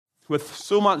With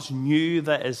so much new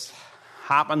that has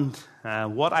happened,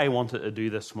 what I wanted to do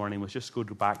this morning was just go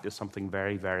back to something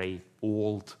very, very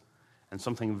old and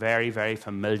something very, very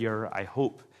familiar, I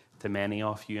hope, to many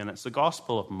of you, and it's the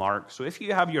Gospel of Mark. So if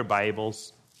you have your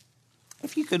Bibles,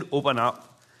 if you could open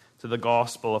up to the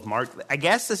Gospel of Mark. I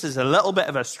guess this is a little bit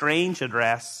of a strange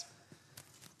address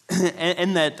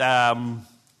in that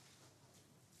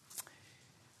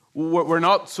we're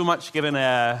not so much given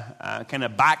a kind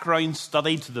of background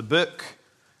study to the book.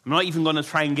 I'm not even going to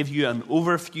try and give you an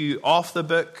overview of the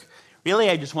book. Really,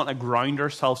 I just want to ground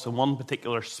ourselves in one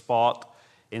particular spot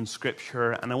in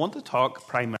Scripture, and I want to talk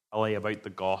primarily about the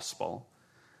gospel.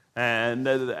 And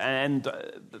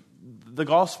the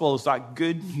gospel is that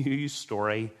good news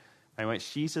story by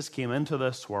which Jesus came into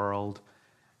this world,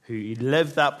 who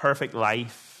lived that perfect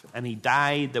life, and he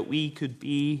died that we could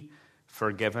be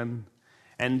forgiven.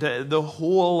 And the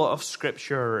whole of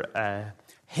Scripture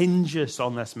hinges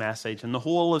on this message, and the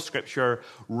whole of Scripture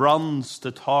runs to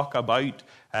talk about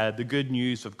the good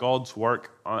news of God's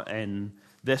work in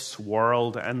this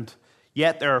world. And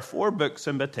yet there are 4 books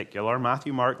in particular,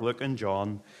 Matthew, Mark, Luke, and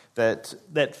John, that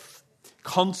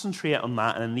concentrate on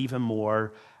that in an even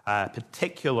more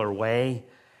particular way.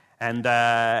 And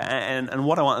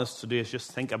what I want us to do is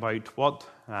just think about what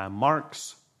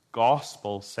Mark's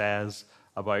gospel says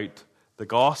about the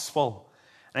gospel.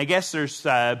 And I guess there's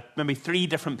maybe 3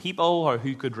 different people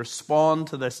who could respond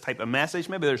to this type of message.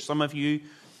 Maybe there's some of you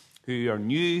who are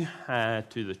new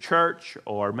to the church,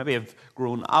 or maybe have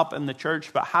grown up in the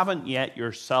church but haven't yet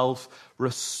yourself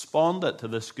responded to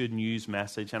this good news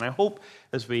message. And I hope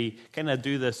as we kind of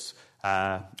do this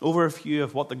overview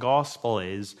of what the gospel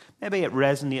is, maybe it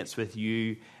resonates with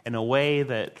you in a way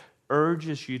that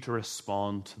urges you to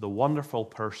respond to the wonderful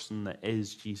person that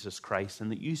is Jesus Christ,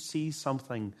 and that you see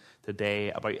something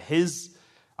today about his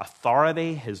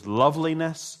authority, his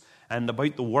loveliness, and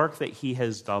about the work that he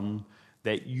has done,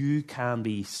 that you can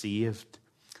be saved.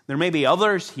 There may be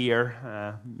others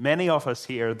here, many of us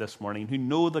here this morning, who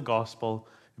know the gospel,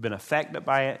 who've been affected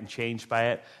by it and changed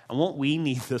by it, and what we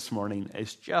need this morning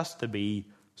is just to be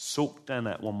soaked in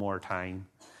it one more time,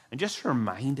 and just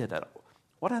reminded that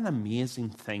what an amazing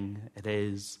thing it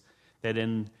is that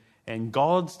in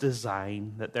God's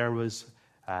design, that there was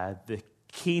the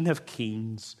King of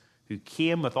Kings who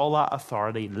came with all that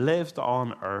authority, lived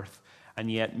on earth,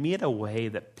 and yet made a way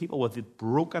that people with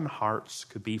broken hearts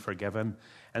could be forgiven.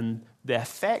 And the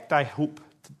effect I hope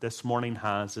this morning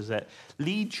has is that it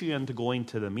leads you into going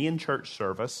to the main church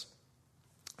service,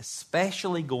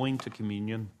 especially going to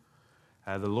communion,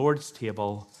 the Lord's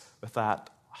table, with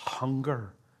that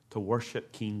hunger to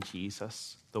worship King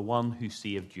Jesus, the one who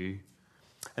saved you.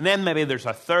 And then maybe there's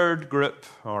a third group,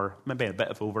 or maybe a bit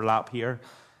of overlap here.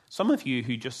 Some of you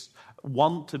who just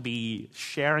want to be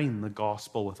sharing the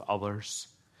gospel with others.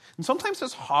 And sometimes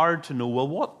it's hard to know, well,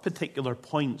 what particular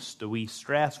points do we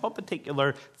stress? What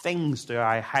particular things do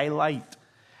I highlight?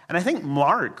 And I think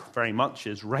Mark very much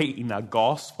is writing a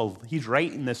gospel. He's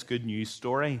writing this good news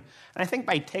story. And I think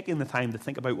by taking the time to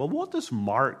think about, well, what does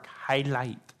Mark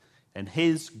highlight in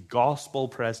his gospel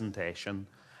presentation,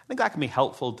 I think that can be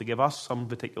helpful to give us some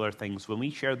particular things when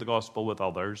we share the gospel with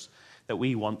others that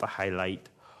we want to highlight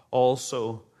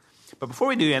also. But before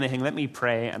we do anything, let me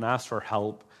pray and ask for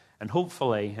help. And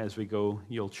hopefully, as we go,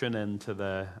 you'll tune in to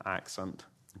the accent.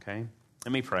 Okay?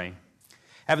 Let me pray.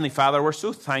 Heavenly Father, we're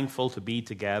so thankful to be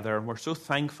together. We're so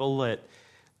thankful that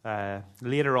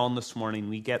later on this morning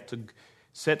we get to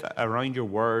sit around your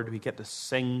word. We get to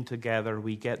sing together.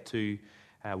 We get to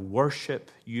worship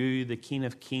you, the King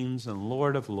of Kings and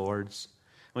Lord of Lords.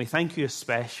 And we thank you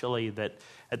especially that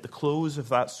at the close of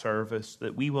that service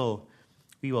that we will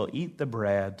eat the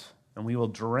bread and we will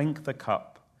drink the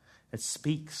cup. It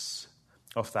speaks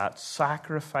of that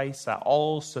sacrifice, that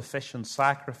all-sufficient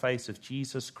sacrifice of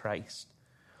Jesus Christ.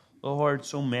 Lord,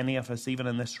 so many of us, even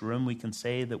in this room, we can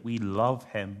say that we love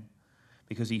him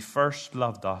because he first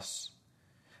loved us.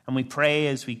 And we pray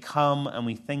as we come and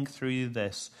we think through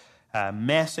this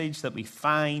message that we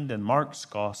find in Mark's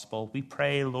gospel, we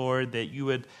pray, Lord, that you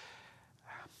would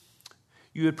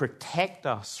protect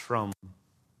us from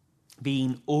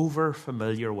being over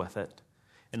familiar with it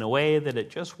in a way that it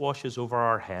just washes over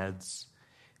our heads.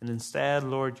 And instead,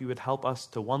 Lord, you would help us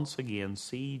to once again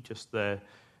see just the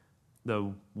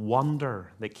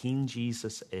wonder that King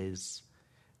Jesus is,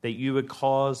 that you would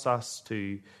cause us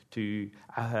to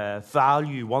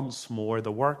value once more the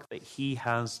work that he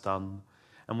has done.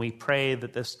 And we pray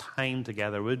that this time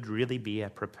together would really be a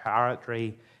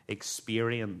preparatory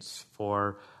experience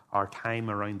for our time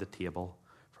around the table.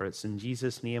 For it's in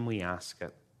Jesus' name we ask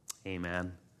it.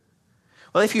 Amen.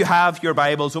 Well, if you have your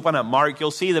Bibles open at Mark,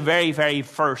 you'll see the very, very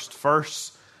first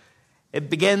verse. It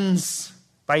begins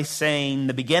by saying,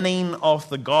 the beginning of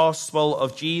the gospel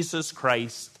of Jesus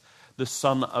Christ, the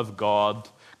Son of God.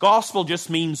 Gospel just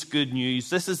means good news.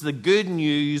 This is the good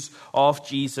news of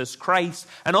Jesus Christ.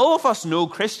 And all of us know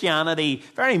Christianity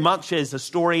very much is a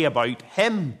story about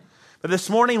him. But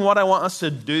this morning, what I want us to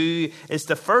do is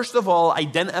to first of all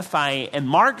identify in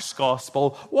Mark's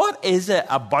gospel, what is it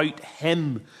about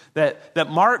him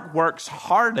that Mark works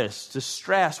hardest to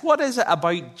stress? What is it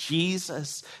about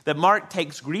Jesus that Mark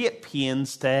takes great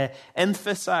pains to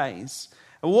emphasize?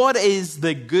 And what is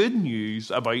the good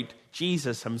news about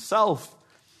Jesus himself?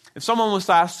 If someone was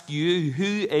to ask you,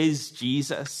 who is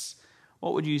Jesus?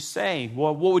 What would you say?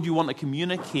 What would you want to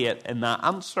communicate in that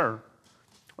answer?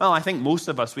 Well, I think most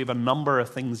of us, we have a number of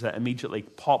things that immediately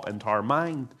pop into our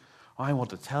mind. I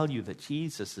want to tell you that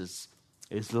Jesus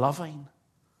is loving.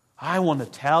 I want to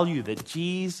tell you that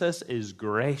Jesus is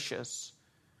gracious.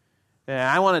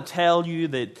 I want to tell you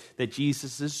that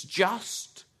Jesus is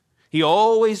just. He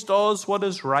always does what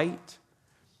is right.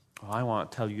 I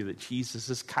want to tell you that Jesus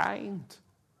is kind.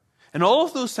 And all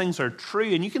of those things are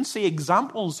true, and you can see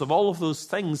examples of all of those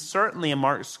things, certainly in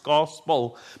Mark's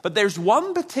gospel. But there's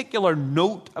one particular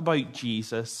note about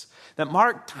Jesus that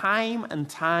Mark time and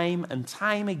time and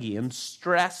time again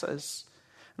stresses.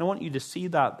 And I want you to see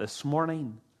that this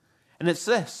morning. And it's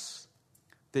this,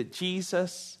 that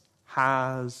Jesus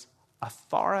has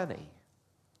authority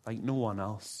like no one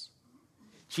else.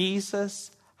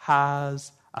 Jesus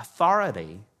has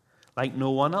authority like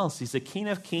no one else. He's the King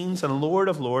of Kings and Lord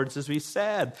of Lords, as we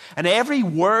said. And every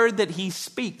word that he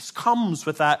speaks comes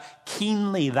with that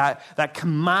keenly, that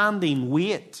commanding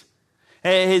weight.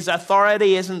 His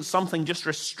authority isn't something just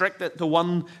restricted to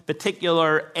one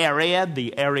particular area,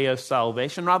 the area of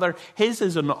salvation. Rather, his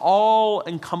is an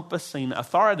all-encompassing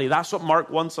authority. That's what Mark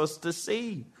wants us to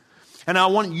see. And I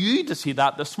want you to see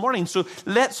that this morning. So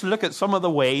let's look at some of the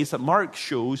ways that Mark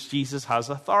shows Jesus has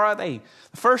authority.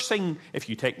 The first thing, if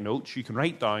you take notes, you can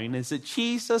write down, is that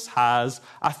Jesus has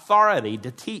authority to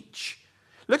teach.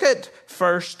 Look at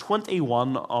verse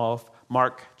 21 of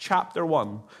Mark chapter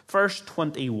 1. Verse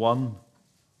 21.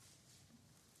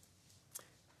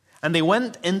 And they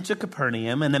went into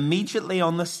Capernaum, and immediately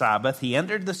on the Sabbath he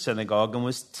entered the synagogue and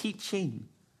was teaching.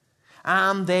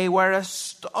 And they were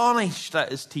astonished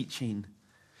at his teaching.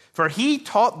 For he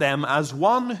taught them as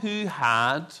one who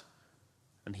had,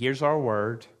 and here's our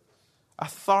word,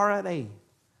 authority,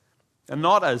 and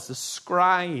not as the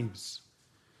scribes.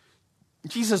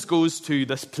 Jesus goes to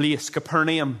this place,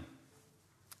 Capernaum.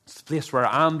 It's the place where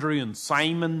Andrew and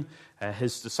Simon,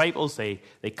 his disciples, they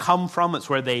come from. It's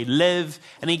where they live.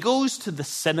 And he goes to the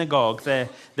synagogue,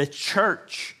 the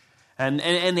church.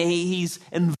 And he's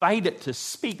invited to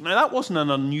speak. Now, that wasn't an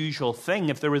unusual thing.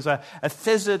 If there was a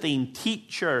visiting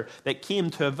teacher that came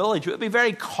to a village, it would be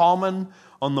very common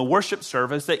on the worship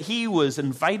service that he was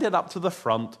invited up to the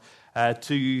front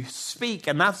to speak.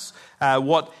 And that's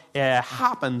what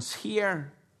happens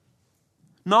here.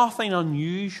 Nothing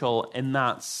unusual in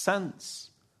that sense.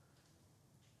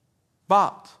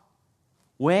 But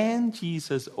when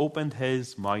Jesus opened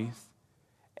his mouth,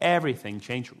 everything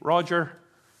changed. Roger,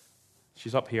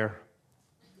 she's up here.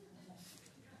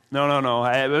 No.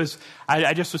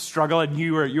 I just was struggling.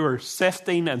 You were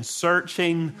sifting and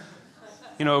searching,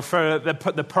 for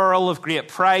the pearl of great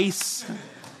price.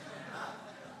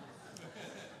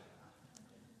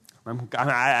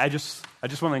 I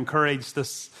just want to encourage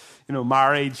this,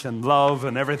 marriage and love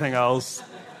and everything else.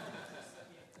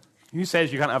 Who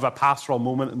says you can't have a pastoral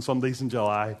moment on Sundays in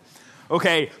July?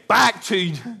 Okay, back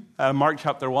to Mark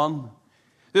chapter 1.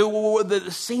 The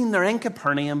scene, they're in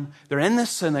Capernaum, they're in the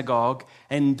synagogue,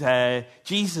 and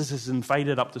Jesus is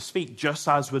invited up to speak, just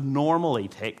as would normally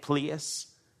take place.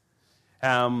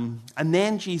 And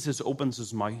then Jesus opens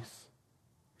his mouth,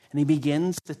 and he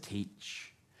begins to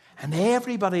teach. And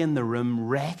everybody in the room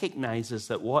recognizes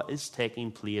that what is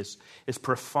taking place is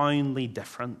profoundly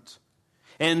different.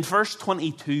 In verse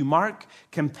 22, Mark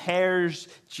compares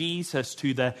Jesus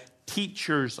to the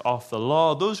teachers of the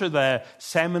law. Those are the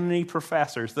seminary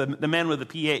professors, the men with the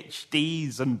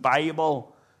PhDs in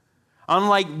Bible.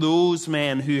 Unlike those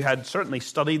men who had certainly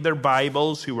studied their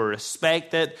Bibles, who were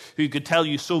respected, who could tell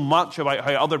you so much about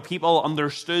how other people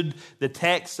understood the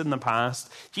text in the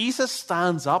past, Jesus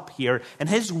stands up here and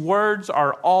his words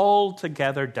are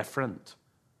altogether different.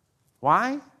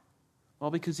 Why?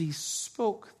 Well, because he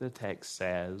spoke, the text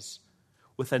says,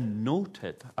 with a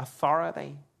noted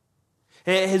authority.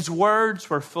 His words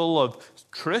were full of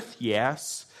truth,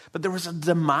 yes, but there was a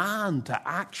demand to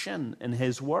action in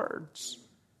his words.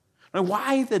 Now,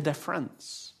 why the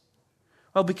difference?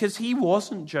 Well, because he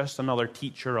wasn't just another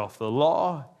teacher of the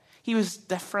law. He was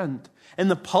different. In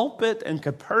the pulpit in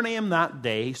Capernaum that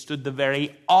day stood the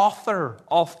very author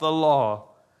of the law.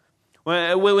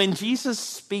 When Jesus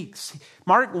speaks,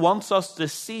 Mark wants us to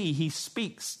see he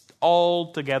speaks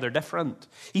altogether different.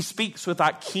 He speaks with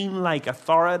that keen-like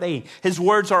authority. His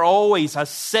words are always a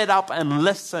sit up and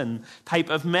listen type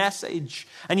of message.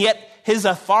 And yet his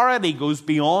authority goes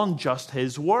beyond just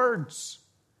his words.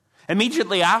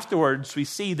 Immediately afterwards, we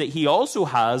see that he also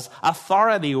has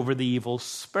authority over the evil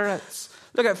spirits.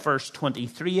 Look at verse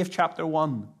 23 of chapter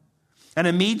 1. And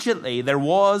immediately there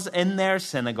was in their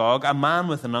synagogue a man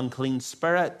with an unclean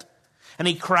spirit. And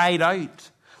he cried out,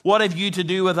 "What have you to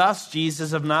do with us,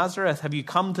 Jesus of Nazareth? Have you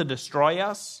come to destroy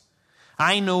us?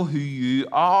 I know who you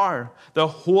are, the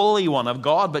Holy One of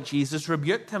God." But Jesus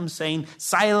rebuked him, saying,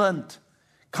 "Silent,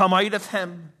 come out of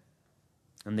him."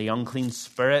 And the unclean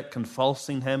spirit,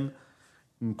 convulsing him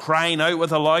and crying out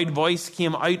with a loud voice,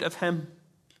 came out of him.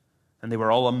 And they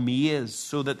were all amazed,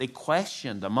 so that they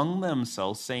questioned among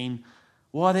themselves, saying,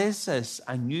 "What is this?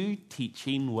 A new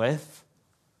teaching with,"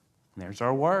 and there's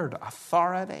our word,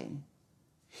 authority.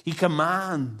 He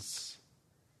commands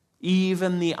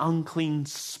even the unclean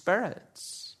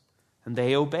spirits, and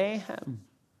they obey him.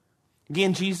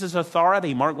 Again, Jesus'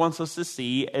 authority, Mark wants us to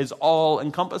see, is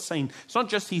all-encompassing. It's not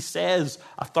just he says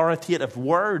authoritative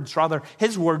words, rather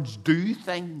his words do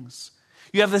things.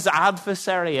 You have this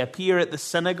adversary appear at the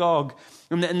synagogue,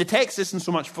 and the text isn't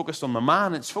so much focused on the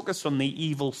man, it's focused on the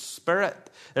evil spirit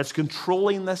that's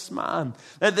controlling this man.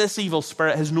 That this evil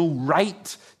spirit has no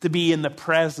right to be in the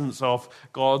presence of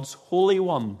God's Holy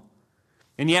One.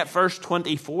 And yet verse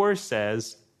 24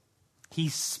 says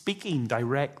he's speaking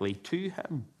directly to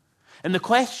him. And the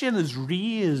question is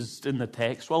raised in the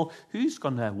text, well, who's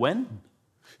going to win?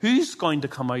 Who's going to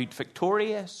come out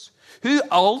victorious? Who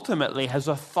ultimately has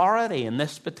authority in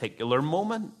this particular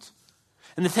moment?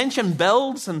 And the tension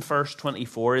builds in verse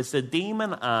 24 as the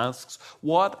demon asks,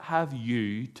 "What have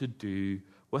you to do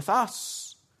with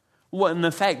us?" Well, in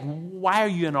effect, why are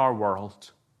you in our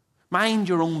world? Mind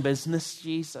your own business,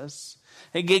 Jesus.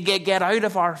 Get out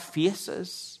of our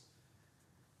faces.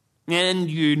 And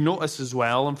you notice as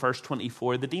well in verse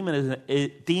 24, the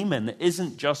demon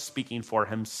isn't just speaking for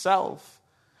himself.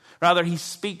 Rather, he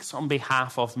speaks on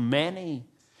behalf of many.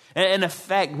 In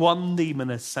effect, one demon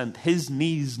is sent, his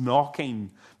knees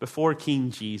knocking before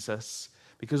King Jesus,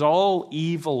 because all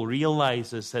evil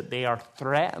realizes that they are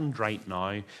threatened right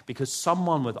now because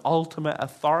someone with ultimate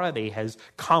authority has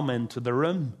come into the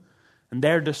room, and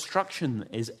their destruction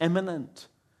is imminent.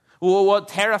 Well, what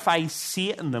terrifies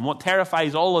Satan and what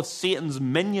terrifies all of Satan's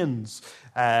minions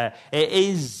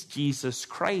is Jesus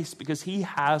Christ, because he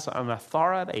has an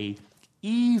authority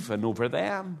even over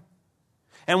them.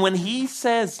 And when he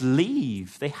says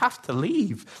leave, they have to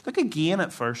leave. Look again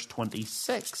at verse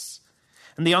 26.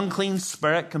 And the unclean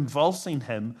spirit, convulsing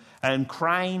him and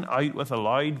crying out with a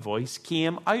loud voice,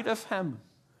 came out of him.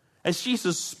 As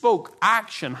Jesus spoke,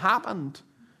 action happened.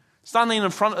 Standing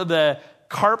in front of the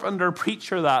carpenter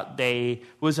preacher that day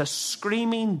was a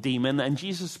screaming demon, and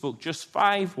Jesus spoke just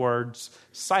 5 words,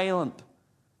 "Silent,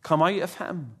 come out of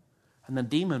him." And the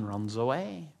demon runs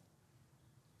away.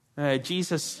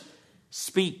 Jesus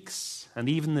speaks, and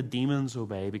even the demons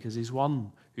obey, because he's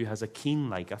one who has a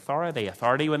king-like authority.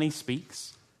 Authority when he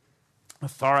speaks,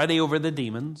 authority over the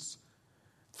demons.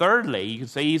 Thirdly, you could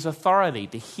say he's authority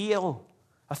to heal.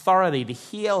 Authority to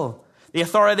heal. The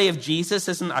authority of Jesus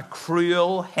isn't a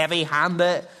cruel,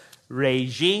 heavy-handed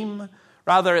regime.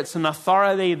 Rather, it's an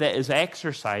authority that is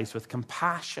exercised with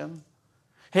compassion.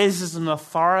 His is an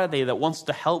authority that wants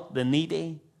to help the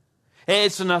needy.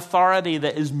 It's an authority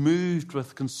that is moved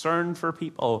with concern for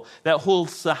people, that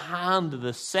holds the hand of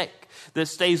the sick, that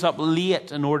stays up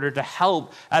late in order to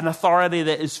help, an authority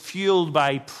that is fueled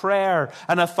by prayer,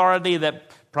 an authority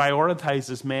that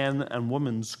prioritizes men and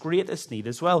women's greatest need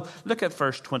as well. Look at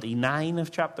verse 29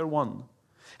 of chapter 1.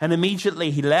 And immediately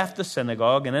he left the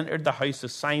synagogue and entered the house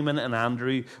of Simon and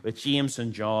Andrew with James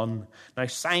and John. Now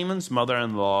Simon's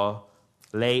mother-in-law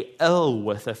lay ill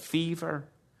with a fever,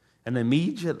 and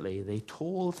immediately they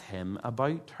told him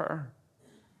about her.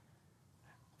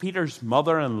 Peter's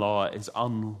mother-in-law is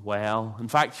unwell. In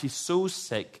fact, she's so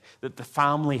sick that the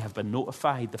family have been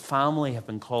notified. The family have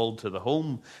been called to the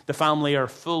home. The family are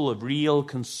full of real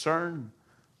concern.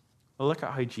 Well, look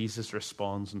at how Jesus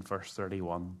responds in verse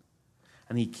 31.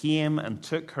 And he came and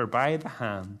took her by the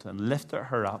hand and lifted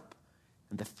her up,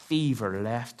 and the fever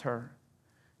left her,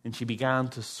 and she began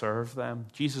to serve them.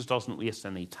 Jesus doesn't waste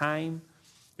any time.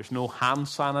 There's no hand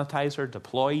sanitizer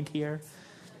deployed here.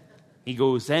 He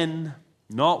goes in,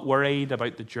 not worried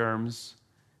about the germs,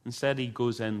 Instead, he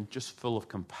goes in just full of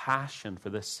compassion for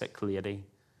this sick lady.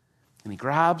 And he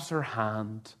grabs her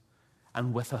hand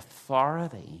and with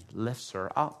authority lifts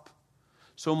her up.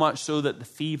 So much so that the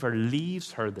fever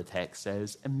leaves her, the text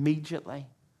says, immediately.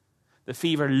 The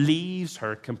fever leaves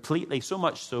her completely, so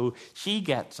much so she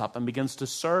gets up and begins to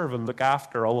serve and look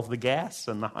after all of the guests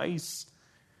in the house.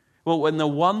 Well, when the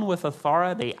one with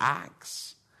authority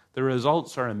acts, the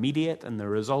results are immediate and the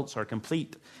results are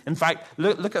complete. In fact,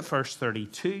 look at verse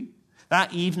 32.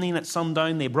 That evening at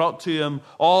sundown, they brought to him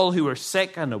all who were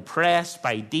sick and oppressed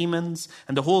by demons,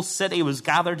 and the whole city was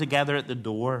gathered together at the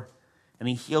door. And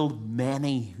he healed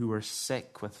many who were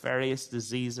sick with various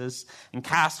diseases and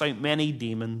cast out many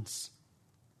demons.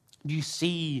 Do you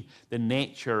see the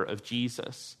nature of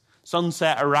Jesus?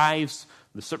 Sunset arrives.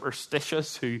 The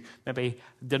superstitious who maybe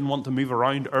didn't want to move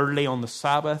around early on the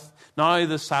Sabbath. Now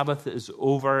the Sabbath is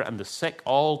over and the sick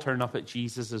all turn up at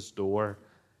Jesus' door.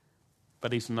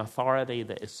 But he's an authority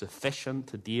that is sufficient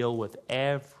to deal with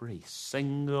every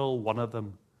single one of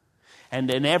them. And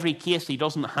in every case, he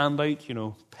doesn't hand out,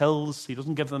 pills. He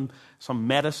doesn't give them some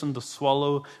medicine to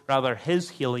swallow. Rather, his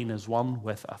healing is one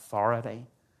with authority.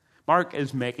 Mark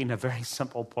is making a very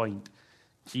simple point.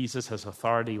 Jesus has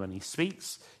authority when he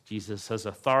speaks. Jesus has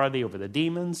authority over the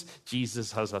demons.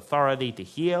 Jesus has authority to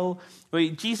heal.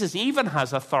 Jesus even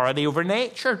has authority over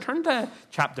nature. Turn to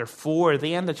chapter 4,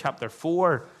 the end of chapter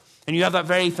 4. And you have that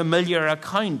very familiar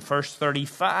account, verse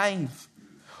 35.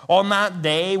 On that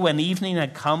day, when evening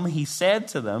had come, he said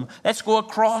to them, let's go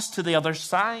across to the other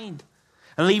side.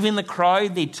 And leaving the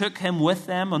crowd, they took him with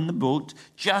them on the boat,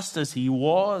 just as he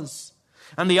was.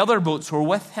 And the other boats were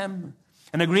with him.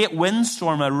 And a great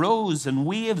windstorm arose, and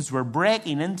waves were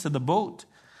breaking into the boat,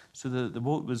 so that the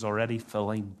boat was already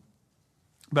filling.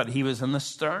 But he was in the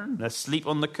stern, asleep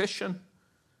on the cushion.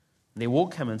 And they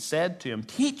woke him and said to him,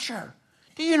 Teacher,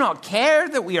 do you not care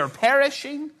that we are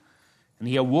perishing? And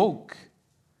he awoke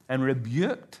and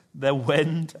rebuked the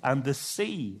wind and the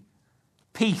sea.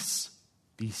 Peace,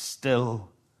 be still.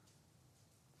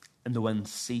 And the wind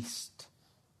ceased,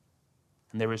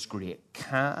 and there was great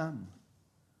calm.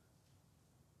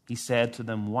 He said to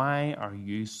them, why are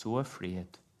you so afraid?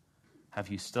 Have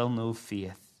you still no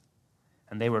faith?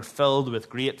 And they were filled with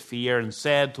great fear and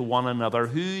said to one another,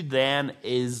 who then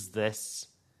is this,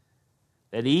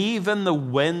 that even the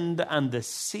wind and the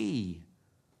sea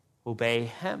obey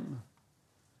him?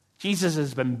 Jesus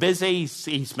has been busy.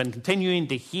 He's been continuing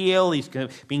to heal. He's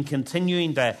been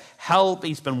continuing to help.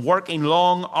 He's been working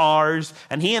long hours.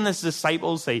 And he and his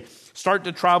disciples, they start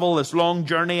to travel this long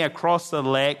journey across the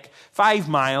lake, 5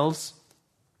 miles.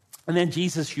 And then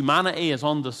Jesus' humanity is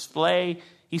on display.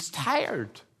 He's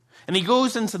tired. And he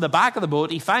goes into the back of the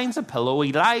boat. He finds a pillow.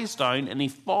 He lies down and he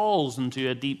falls into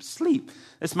a deep sleep.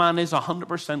 This man is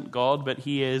 100% God, but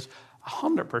he is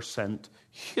 100%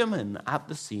 human at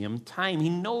the same time. He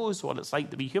knows what it's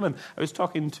like to be human. I was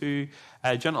talking to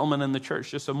a gentleman in the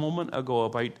church just a moment ago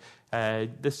about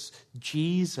this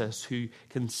Jesus who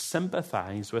can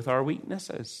sympathize with our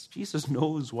weaknesses. Jesus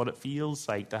knows what it feels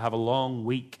like to have a long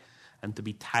week and to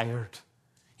be tired.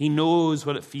 He knows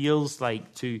what it feels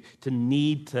like to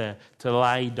need to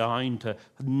lie down, to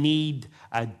need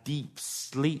a deep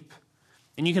sleep.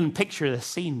 And you can picture the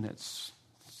scene. It's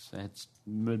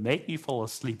would make you fall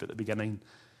asleep at the beginning.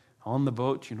 On the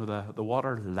boat, the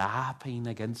water lapping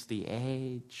against the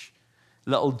edge.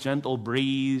 Little gentle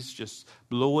breeze just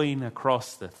blowing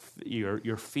across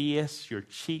your face, your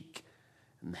cheek,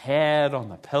 and head on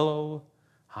the pillow.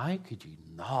 How could you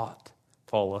not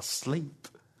fall asleep?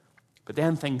 But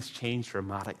then things change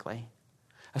dramatically.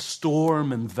 A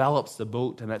storm envelops the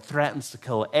boat and it threatens to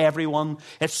kill everyone.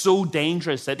 It's so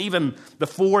dangerous that even the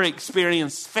 4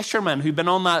 experienced fishermen who've been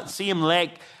on that same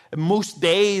lake most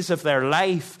days of their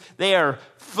life, they are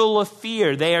full of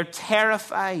fear. They are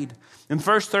terrified. In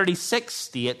verse 36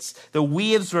 states, the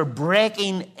waves were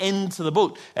breaking into the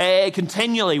boat.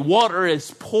 Continually, water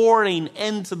is pouring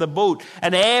into the boat.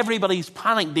 And everybody's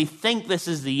panicked. They think this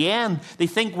is the end. They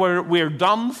think we're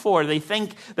done for. They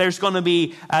think there's going to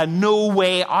be no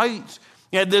way out.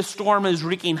 This storm is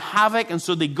wreaking havoc. And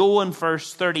so they go in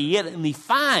verse 38 and they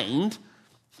find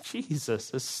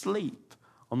Jesus asleep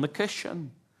on the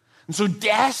cushion. And so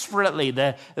desperately,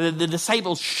 the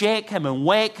disciples shake him and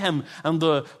wake him, and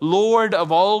the Lord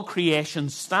of all creation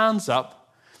stands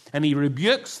up, and he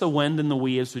rebukes the wind and the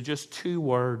waves with just 2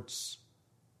 words.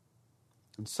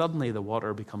 And suddenly the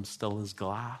water becomes still as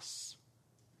glass.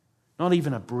 Not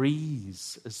even a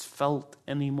breeze is felt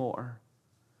anymore.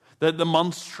 The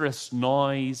monstrous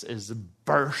noise is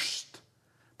burst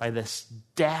by this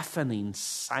deafening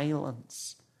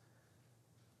silence,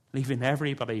 leaving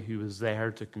everybody who was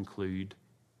there to conclude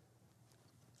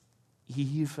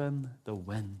even the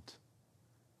wind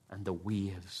and the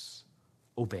waves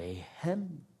obey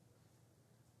him.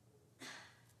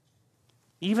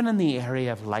 Even in the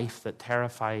area of life that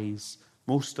terrifies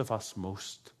most of us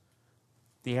most,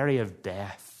 the area of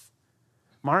death,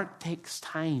 Mark takes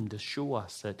time to show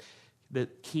us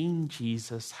that King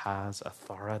Jesus has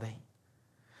authority.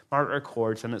 Mark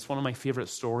records, and it's one of my favorite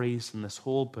stories in this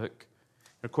whole book,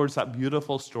 records that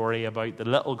beautiful story about the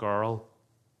little girl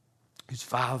whose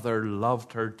father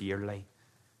loved her dearly.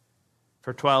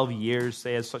 For 12 years,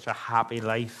 they had such a happy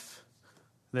life.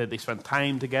 They spent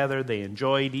time together. They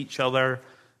enjoyed each other.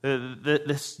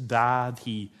 This dad,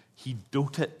 he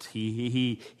doted.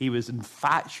 He was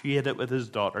infatuated with his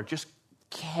daughter, just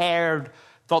cared,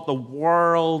 thought the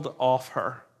world of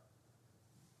her.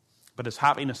 But his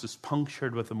happiness was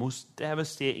punctured with the most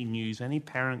devastating news any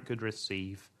parent could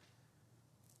receive.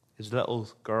 His little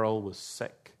girl was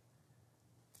sick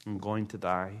and going to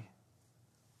die.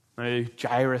 Now,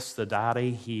 Jairus, the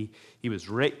daddy, he was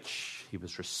rich, he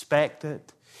was respected.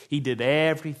 He did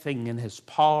everything in his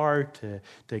power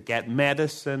to get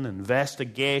medicine,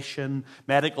 investigation,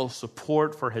 medical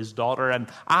support for his daughter, and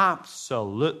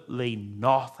absolutely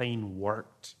nothing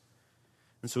worked.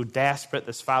 And so desperate,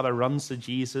 this father runs to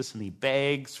Jesus and he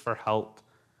begs for help.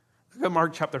 Look at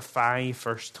Mark chapter 5,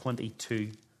 verse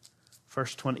 22.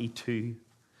 Verse 22.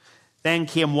 Then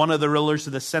came one of the rulers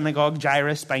of the synagogue,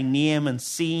 Jairus by name, and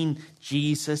seeing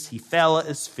Jesus, he fell at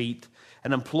his feet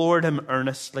and implored him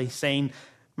earnestly, saying,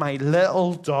 "My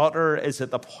little daughter is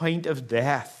at the point of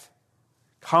death.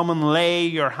 Come and lay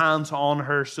your hands on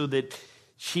her so that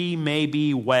she may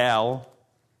be well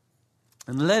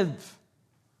and live."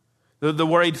 The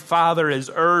worried father is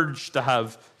urged to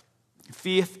have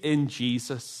faith in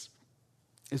Jesus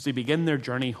as they begin their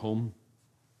journey home.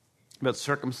 But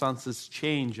circumstances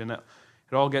change and it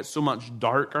all gets so much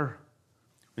darker.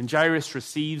 When Jairus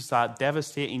receives that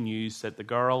devastating news that the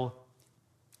girl,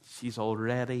 she's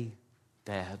already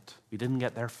dead. We didn't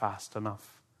get there fast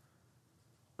enough.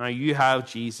 Now you have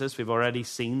Jesus. We've already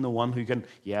seen the one who can,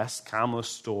 yes, calm a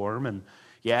storm, and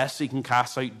yes, he can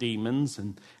cast out demons,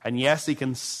 and yes, he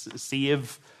can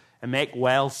save and make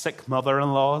well sick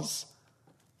mother-in-laws.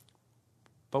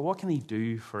 But what can he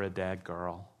do for a dead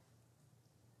girl?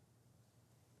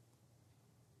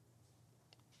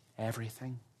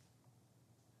 Everything.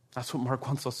 That's what Mark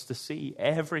wants us to see.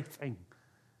 Everything.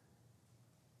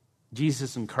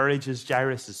 Jesus encourages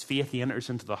Jairus' faith. He enters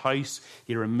into the house.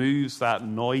 He removes that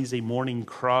noisy morning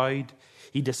crowd.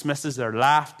 He dismisses their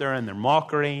laughter and their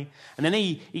mockery. And then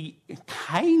he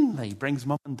kindly brings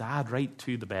mum and dad right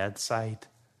to the bedside.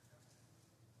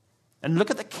 And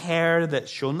look at the care that's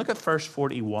shown. Look at verse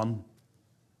 41.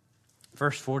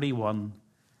 Verse 41.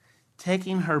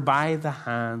 Taking her by the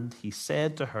hand, he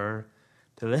said to her,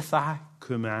 "Talitha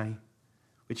cumi,"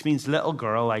 which means, "Little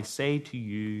girl, I say to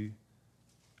you,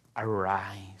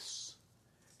 arise."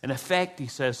 In effect, he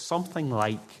says something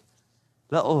like,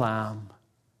 "Little lamb,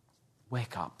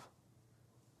 wake up."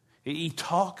 He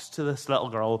talks to this little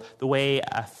girl the way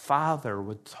a father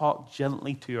would talk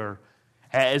gently to her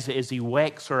as he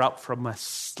wakes her up from a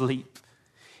sleep.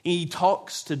 He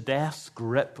talks to death's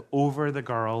grip over the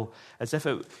girl as if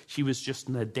she was just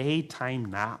in a daytime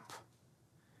nap.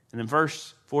 And in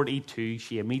verse 42,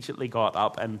 she immediately got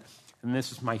up, and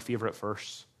this is my favorite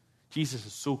verse. Jesus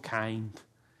is so kind,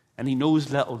 and he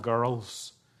knows little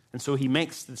girls. And so he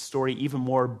makes the story even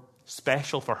more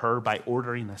special for her by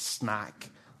ordering a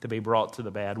snack to be brought to the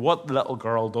bed. What little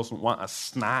girl doesn't want a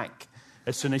snack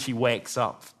as soon as she wakes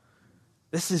up?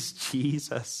 This is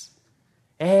Jesus.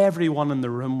 Everyone in the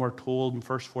room, we're told in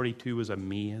verse 42, was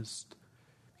amazed.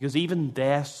 Because even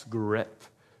death's grip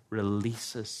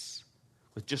releases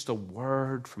with just a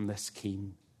word from this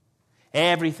king.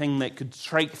 Everything that could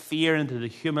strike fear into the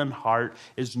human heart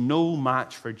is no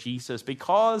match for Jesus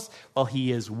because, well,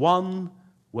 he is one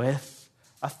with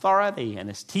authority in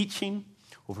his teaching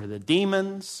over the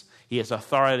demons. He has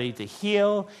authority to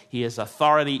heal. He has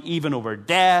authority even over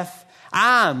death.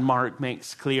 And Mark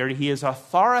makes clear he has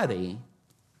authority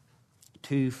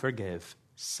to forgive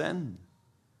sin.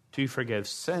 To forgive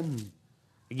sin.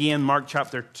 Again, Mark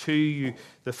chapter 2,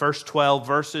 the first 12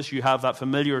 verses, you have that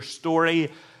familiar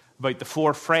story about the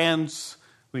four friends.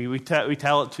 We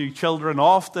tell it to children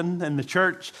often in the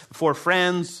church. The four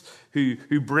friends who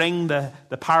bring the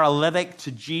paralytic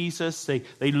to Jesus. They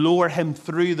lower him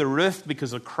through the roof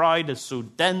because the crowd is so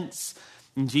dense.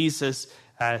 And Jesus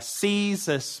sees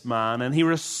this man and he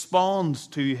responds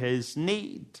to his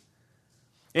need.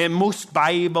 In most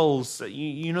Bibles,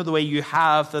 you know the way you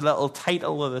have the little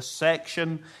title of the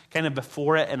section kind of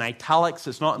before it in italics.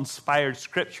 It's not inspired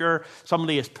scripture.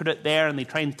 Somebody has put it there and they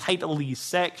try and title these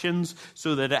sections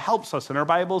so that it helps us in our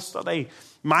Bible study.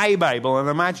 My Bible, and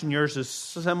I imagine yours is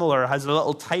similar, has a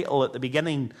little title at the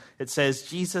beginning. It says,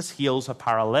 Jesus heals a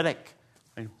paralytic.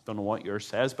 I don't know what yours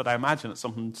says, but I imagine it's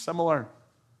something similar.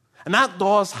 And that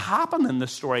does happen in the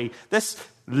story. This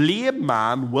lame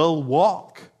man will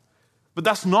walk. But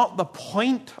that's not the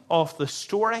point of the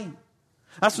story.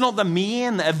 That's not the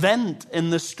main event in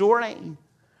the story.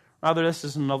 Rather, this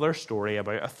is another story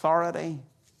about authority.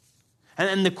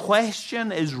 And the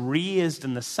question is raised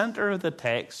in the center of the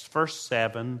text, verse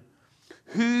 7.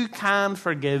 Who can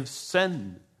forgive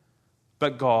sin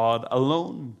but God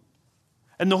alone?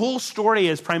 And the whole story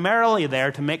is primarily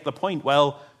there to make the point,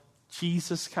 well,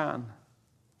 Jesus can.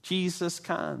 Jesus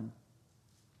can.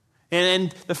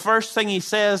 And the first thing he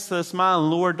says to this man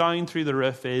lower down through the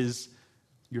roof is,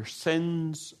 your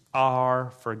sins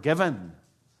are forgiven.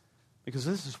 Because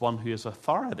this is one who has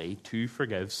authority to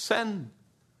forgive sin.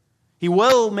 He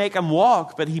will make him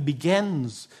walk, but he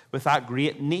begins with that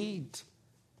great need.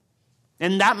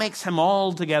 And that makes him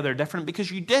altogether different, because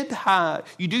you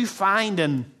do find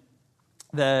in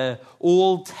the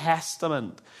Old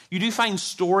Testament, you do find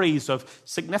stories of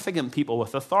significant people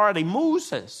with authority.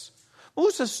 Moses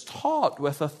taught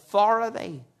with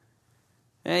authority.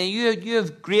 You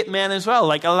have great men as well,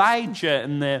 like Elijah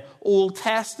in the Old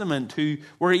Testament, who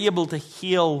were able to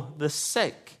heal the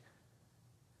sick.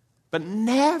 But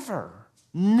never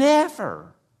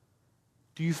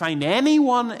do you find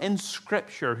anyone in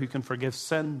Scripture who can forgive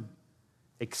sin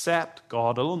except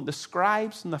God alone. The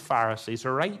scribes and the Pharisees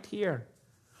are right here.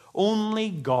 Only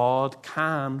God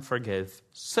can forgive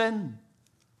sin.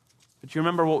 But you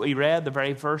remember what we read, the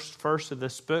very first verse of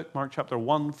this book, Mark chapter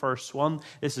 1, verse 1.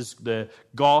 This is the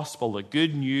gospel, the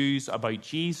good news about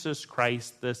Jesus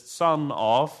Christ, the Son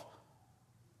of...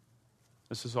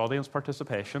 This is audience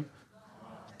participation.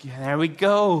 Yeah, there we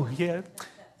go. Yeah,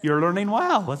 you're learning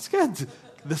well. That's good.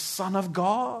 The Son of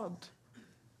God.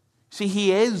 See,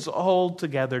 he is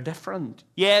altogether different.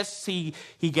 Yes, he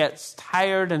gets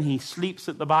tired and he sleeps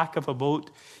at the back of a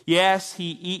boat. Yes,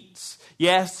 he eats.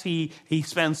 Yes, he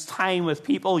spends time with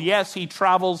people. Yes, he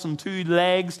travels on two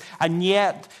legs. And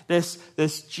yet, this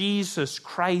Jesus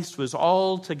Christ was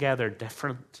altogether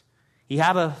different. He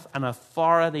had an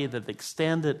authority that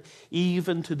extended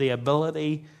even to the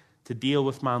ability to deal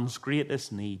with man's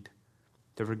greatest need,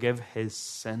 to forgive his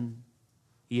sin.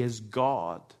 He is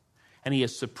God. And he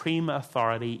has supreme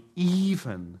authority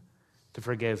even to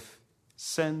forgive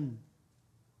sin.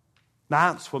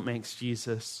 That's what makes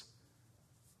Jesus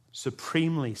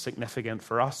supremely significant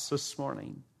for us this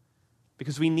morning.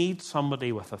 Because we need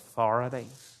somebody with authority.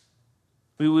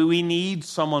 We need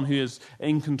someone who is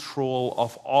in control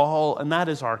of all, and that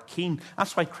is our King.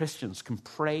 That's why Christians can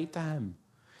pray to him.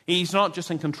 He's not just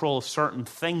in control of certain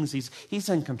things. He's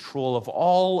in control of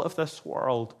all of this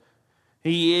world.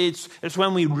 It's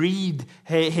when we read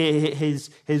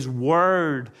his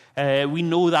word, we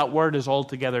know that word is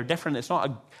altogether different. It's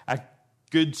not a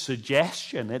good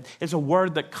suggestion. It's a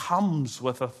word that comes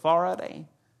with authority.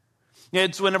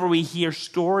 It's whenever we hear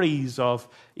stories of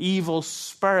evil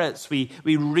spirits, we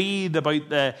read about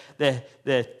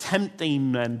the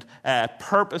tempting and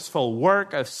purposeful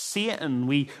work of Satan.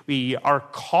 We are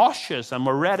cautious and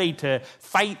we're ready to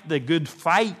fight the good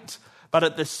fight. But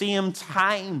at the same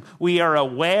time, we are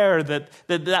aware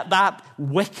that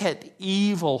wicked,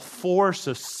 evil force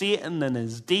of Satan and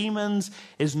his demons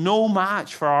is no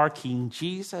match for our King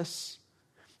Jesus.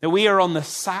 That we are on the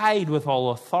side with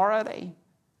all authority.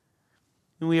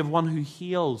 And we have one who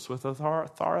heals with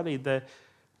authority. The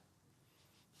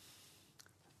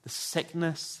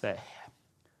sickness that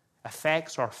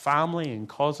affects our family and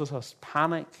causes us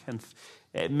panic, and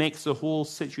it makes the whole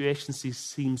situation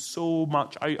seem so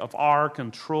much out of our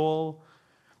control.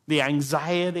 The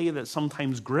anxiety that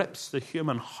sometimes grips the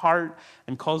human heart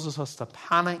and causes us to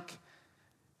panic.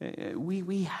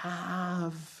 We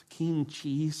have King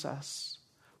Jesus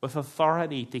with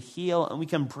authority to heal, and we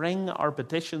can bring our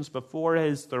petitions before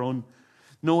his throne,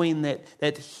 knowing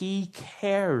that he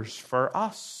cares for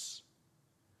us.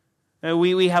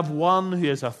 We have one who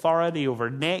has authority over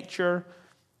nature.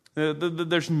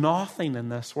 There's nothing in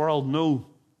this world, no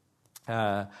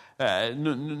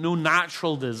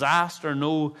natural disaster,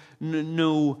 no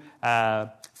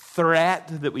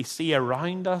threat that we see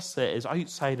around us that is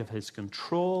outside of his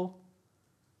control.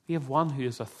 We have one who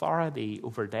has authority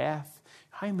over death.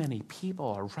 How many people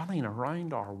are running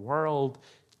around our world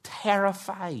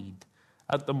terrified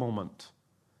at the moment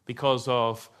because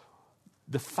of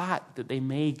the fact that they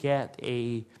may get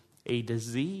a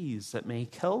disease that may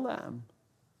kill them.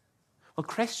 Well,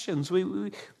 Christians,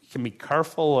 we can be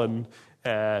careful and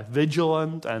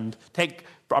vigilant and take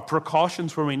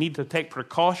precautions where we need to take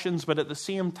precautions, but at the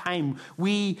same time,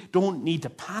 we don't need to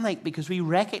panic because we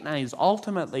recognize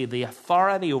ultimately the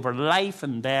authority over life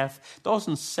and death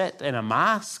doesn't sit in a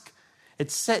mask.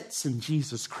 It sits in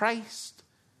Jesus Christ.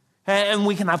 And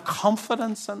we can have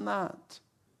confidence in that.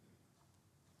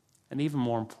 And even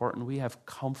more important, we have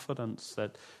confidence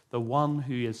that the one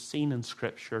who is seen in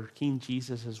Scripture, King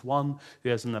Jesus, is one who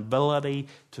has an ability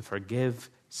to forgive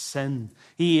sin.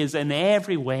 He is in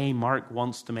every way, Mark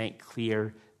wants to make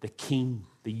clear, the King,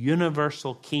 the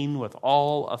universal King with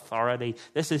all authority.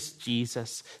 This is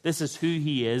Jesus. This is who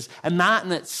he is. And that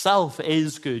in itself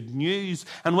is good news.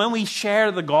 And when we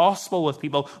share the gospel with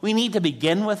people, we need to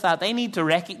begin with that. They need to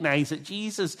recognize that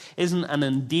Jesus isn't an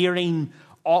endearing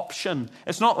option.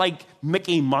 It's not like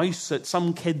Mickey Mouse that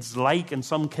some kids like and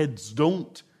some kids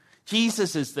don't.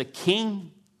 Jesus is the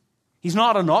King. He's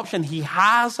not an option. He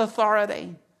has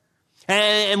authority.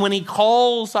 And when he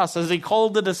calls us, as he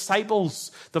called the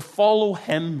disciples to follow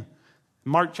him,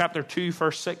 Mark chapter 2,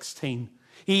 verse 16,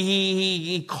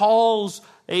 he calls,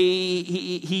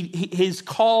 his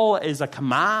call is a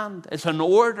command. It's an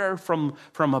order from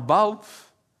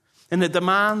above. And it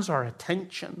demands our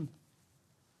attention.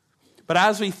 But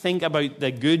as we think about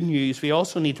the good news, we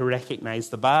also need to recognize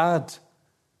the bad.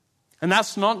 And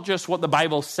that's not just what the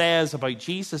Bible says about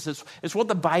Jesus, it's what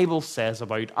the Bible says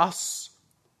about us.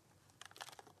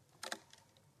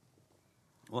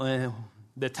 Well,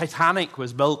 the Titanic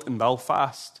was built in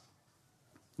Belfast,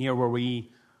 near where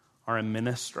we are in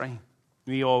ministry.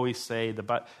 We always say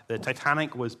the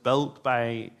Titanic was built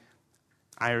by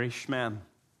Irishmen,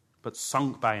 but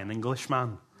sunk by an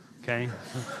Englishman. Okay?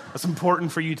 That's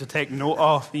important for you to take note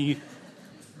of. You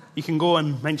can go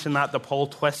and mention that to Paul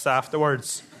Twist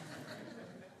afterwards.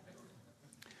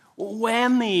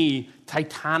 When the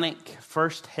Titanic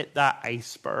first hit that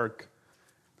iceberg,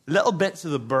 little bits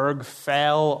of the berg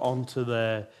fell onto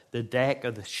the deck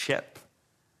of the ship.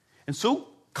 And so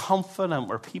confident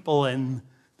were people in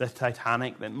the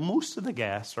Titanic that most of the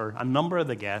guests, or a number of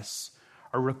the guests,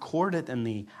 are recorded in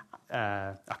the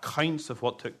accounts of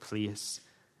what took place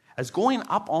as going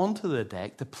up onto the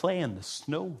deck to play in the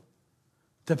snow,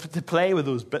 to play with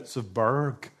those bits of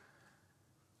berg.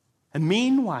 And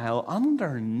meanwhile,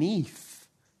 underneath,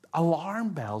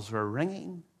 alarm bells were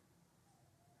ringing.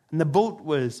 And the boat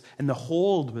and the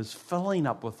hold was filling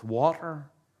up with water.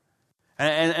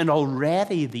 And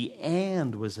already the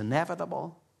end was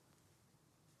inevitable.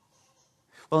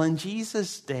 Well, in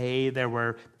Jesus' day, there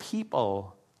were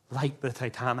people like the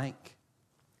Titanic,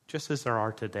 just as there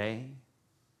are today,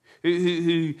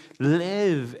 who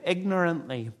live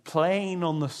ignorantly, playing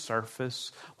on the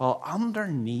surface, while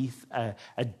underneath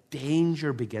a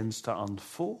danger begins to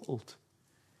unfold.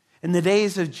 In the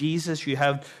days of Jesus, you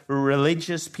have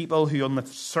religious people who on the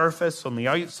surface, on the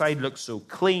outside, look so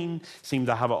clean, seem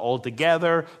to have it all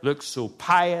together, look so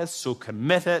pious, so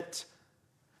committed.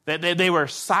 They were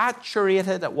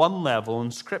saturated at one level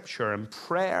in Scripture and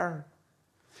prayer.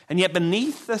 And yet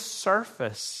beneath the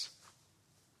surface,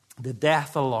 the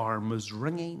death alarm was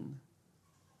ringing.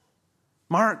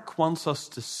 Mark wants us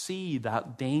to see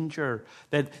that danger,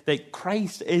 that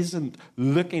Christ isn't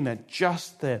looking at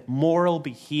just the moral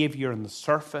behavior on the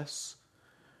surface.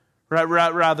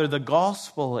 Rather, the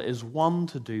gospel is one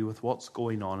to do with what's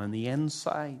going on in the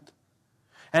inside.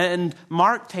 And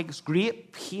Mark takes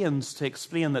great pains to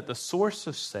explain that the source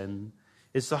of sin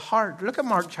is the heart. Look at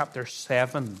Mark chapter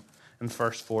 7 and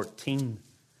verse 14.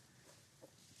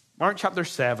 Mark chapter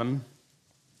 7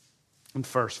 and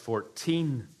verse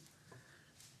 14.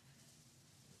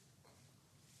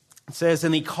 It says,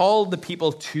 "And he called the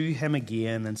people to him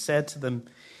again and said to them,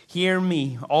 'Hear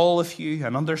me, all of you,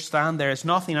 and understand there is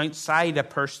nothing outside a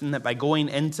person that by going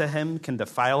into him can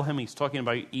defile him.'" He's talking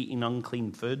about eating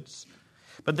unclean foods.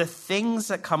 "But the things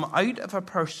that come out of a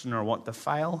person are what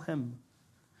defile him."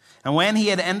 And when he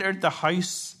had entered the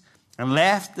house and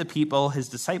left the people, his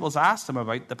disciples asked him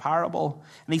about the parable.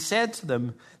 And he said to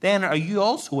them, "Then are you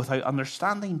also without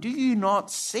understanding? Do you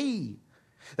not see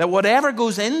that whatever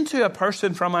goes into a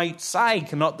person from outside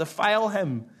cannot defile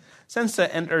him, since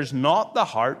it enters not the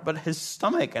heart, but his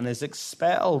stomach, and is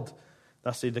expelled?"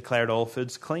 Thus he declared all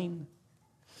foods clean.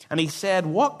 And he said,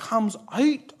 "What comes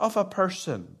out of a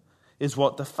person is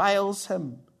what defiles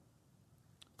him.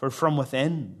 For from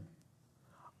within,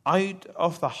 out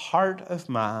of the heart of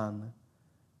man,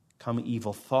 come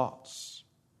evil thoughts,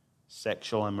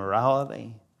 sexual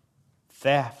immorality,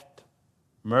 theft,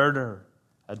 murder,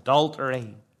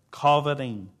 adultery,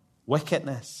 coveting,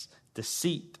 wickedness,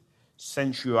 deceit,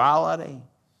 sensuality,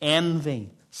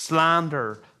 envy,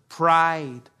 slander,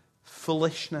 pride,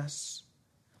 foolishness.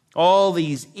 All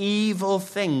these evil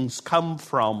things come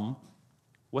from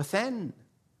within,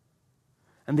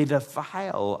 and they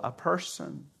defile a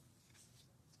person.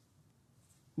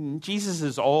 Jesus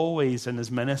is always in his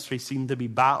ministry seemed to be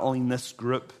battling this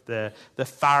group, the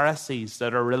Pharisees,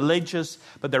 that are religious,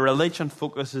 but their religion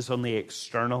focuses on the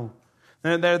external.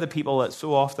 They're the people that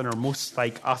so often are most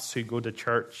like us who go to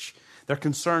church. They're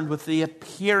concerned with the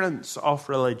appearance of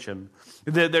religion.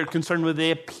 They're concerned with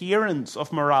the appearance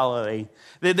of morality.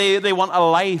 They want a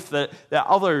life that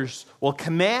others will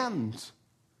commend.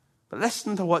 But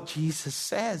listen to what Jesus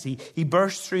says. He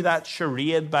bursts through that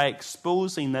charade by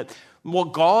exposing that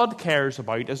what God cares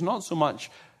about is not so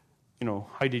much,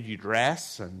 how did you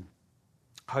dress and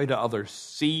how do others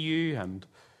see you and,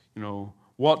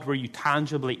 what were you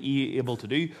tangibly able to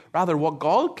do. Rather, what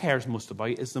God cares most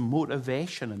about is the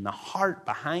motivation and the heart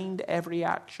behind every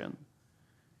action.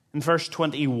 In verse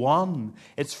 21,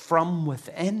 it's from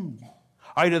within,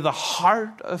 out of the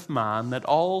heart of man, that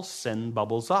all sin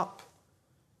bubbles up.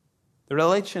 The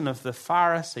religion of the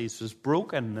Pharisees was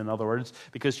broken, in other words,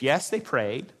 because yes, they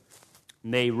prayed,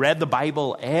 and they read the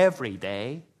Bible every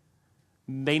day.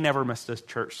 They never missed a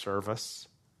church service.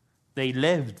 They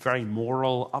lived very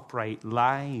moral, upright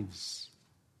lives.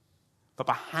 But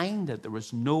behind it, there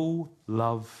was no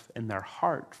love in their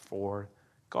heart for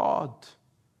God.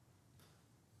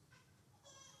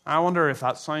 I wonder if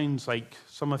that sounds like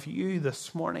some of you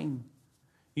this morning.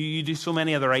 You do so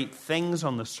many of the right things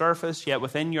on the surface, yet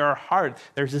within your heart,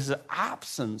 there's this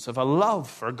absence of a love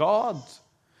for God.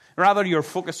 Rather, you're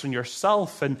focused on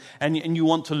yourself and you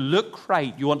want to look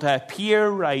right. You want to appear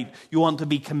right. You want to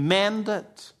be commended.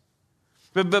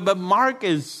 But Mark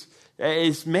is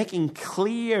making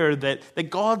clear that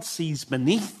God sees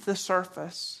beneath the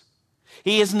surface.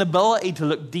 He has an ability to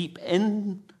look deep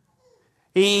in.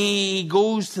 He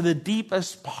goes to the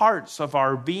deepest parts of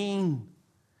our being.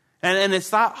 And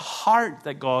it's that heart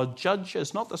that God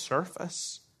judges, not the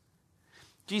surface.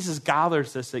 Jesus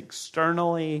gathers this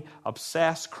externally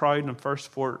obsessed crowd in verse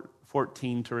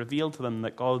 14 to reveal to them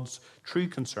that God's true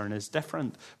concern is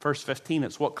different. Verse 15,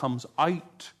 it's what comes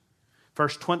out.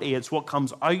 Verse 20, it's what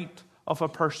comes out of a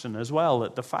person as well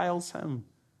that defiles him.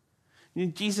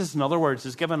 Jesus, in other words,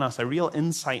 has given us a real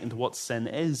insight into what sin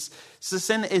is. So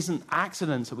sin isn't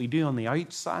accidents that we do on the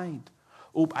outside.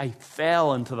 Oh, I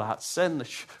fell into that sin. I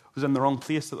was in the wrong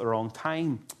place at the wrong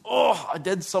time. Oh, I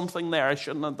did something there I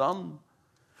shouldn't have done.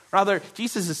 Rather,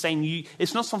 Jesus is saying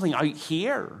it's not something out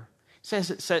here.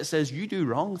 It says you do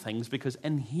wrong things because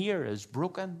in here is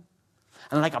broken.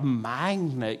 And like a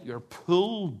magnet, you're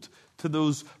pulled to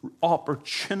those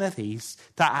opportunities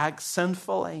to act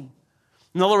sinfully.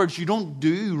 In other words, you don't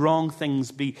do wrong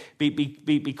things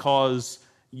because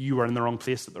you were in the wrong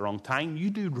place at the wrong time.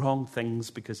 You do wrong things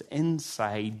because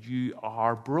inside you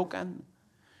are broken.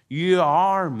 You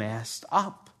are messed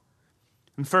up.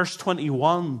 In verse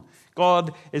 21,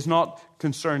 God is not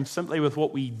concerned simply with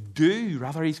what we do.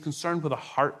 Rather, he's concerned with the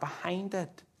heart behind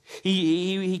it.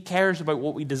 He cares about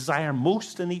what we desire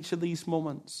most in each of these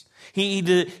moments.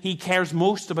 He cares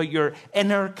most about your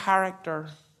inner character,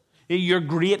 your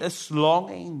greatest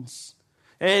longings.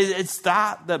 It's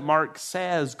that Mark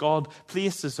says God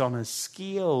places on his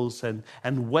scales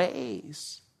and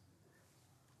weighs.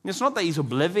 It's not that he's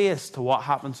oblivious to what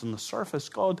happens on the surface.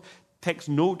 God takes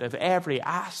note of every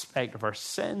aspect of our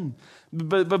sin.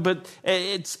 But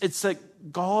it's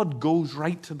that God goes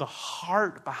right to the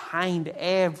heart behind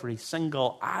every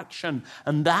single action.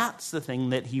 And that's the thing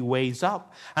that he weighs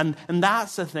up. And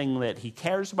that's the thing that he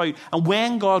cares about. And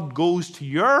when God goes to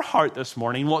your heart this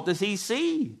morning, what does he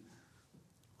see?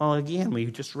 Well, again, we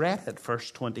just read it, verse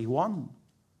 21.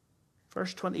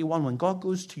 Verse 21, when God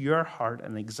goes to your heart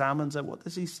and examines it, what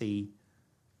does he see?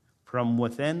 From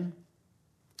within,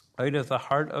 out of the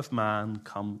heart of man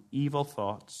come evil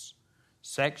thoughts,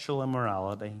 sexual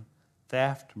immorality,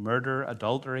 theft, murder,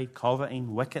 adultery,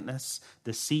 coveting, wickedness,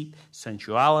 deceit,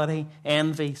 sensuality,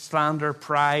 envy, slander,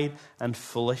 pride, and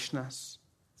foolishness.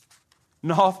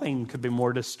 Nothing could be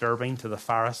more disturbing to the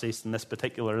Pharisees than this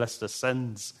particular list of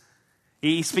sins.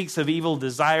 He speaks of evil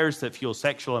desires that fuel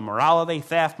sexual immorality,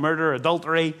 theft, murder,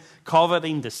 adultery,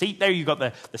 coveting, deceit. There you've got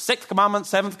the 6th commandment,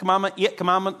 7th commandment, 8th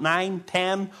commandment, 9,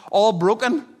 10, all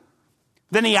broken.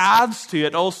 Then he adds to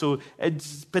it also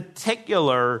its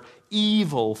particular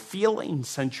evil feelings,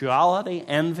 sensuality,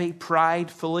 envy, pride,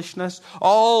 foolishness,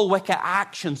 all wicked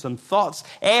actions and thoughts.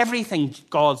 Everything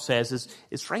God says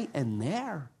is right in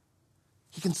there.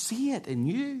 He can see it in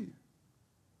you.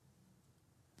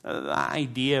 That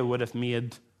idea would have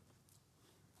made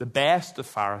The best of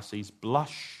Pharisees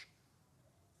blush,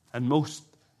 and most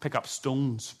pick up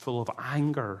stones full of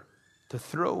anger to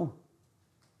throw.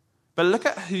 But look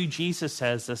at who Jesus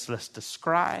says this list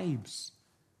describes.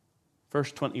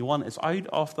 Verse 21 is out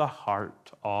of the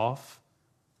heart of,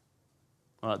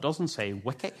 well, it doesn't say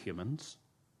wicked humans.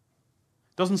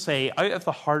 It doesn't say out of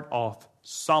the heart of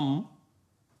some.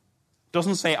 It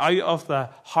doesn't say out of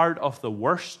the heart of the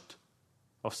worst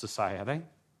of society.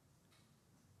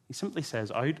 He simply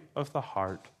says out of the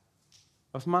heart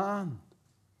of man.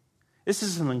 This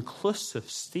is an inclusive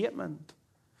statement.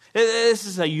 This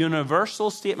is a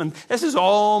universal statement. This is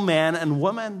all men and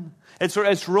women.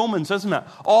 It's Romans, isn't it?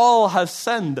 All have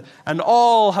sinned and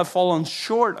all have fallen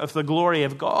short of the glory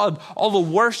of God. All the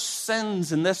worst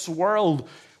sins in this world,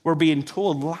 we're being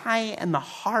told, lie in the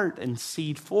heart in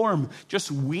seed form,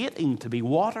 just waiting to be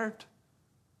watered.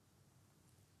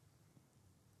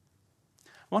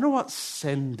 I wonder what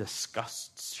sin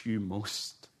disgusts you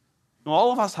most. Now,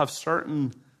 all of us have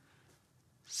certain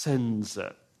sins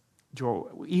that,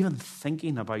 even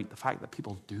thinking about the fact that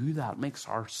people do that makes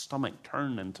our stomach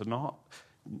turn into not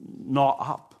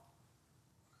up.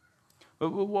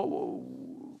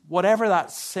 Whatever that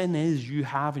sin is you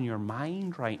have in your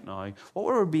mind right now, what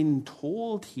we're being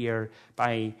told here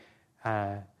by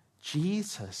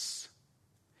Jesus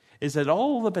is that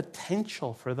all the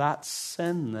potential for that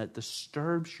sin that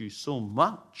disturbs you so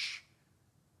much,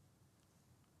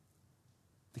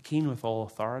 the King with all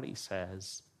authority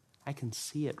says, I can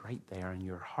see it right there in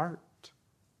your heart.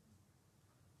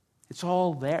 It's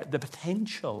all there. The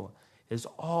potential is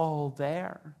all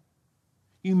there.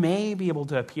 You may be able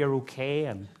to appear okay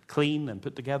and clean and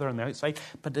put together on the outside,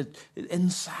 but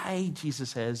inside, Jesus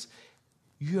says,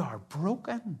 you are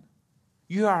broken.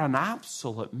 You are an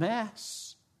absolute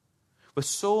mess with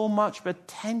so much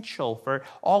potential for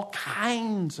all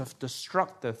kinds of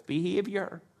destructive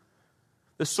behavior.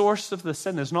 The source of the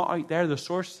sin is not out there. The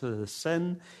source of the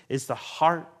sin is the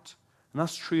heart. And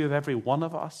that's true of every one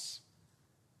of us.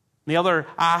 And the other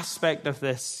aspect of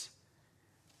this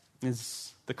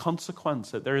is the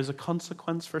consequence, that there is a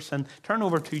consequence for sin. Turn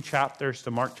over 2 chapters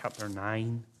to Mark chapter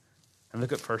 9 and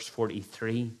look at verse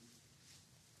 43.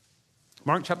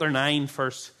 Mark chapter 9,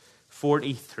 verse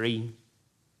 43.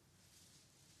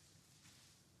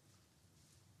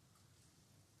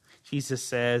 Jesus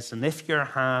says, and if your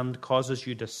hand causes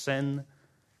you to sin,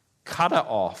 cut it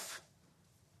off.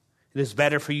 It is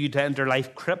better for you to enter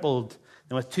life crippled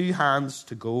than with 2 hands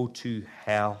to go to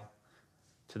hell,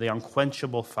 to the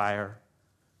unquenchable fire.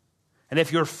 And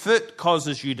if your foot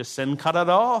causes you to sin, cut it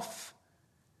off.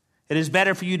 It is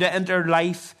better for you to enter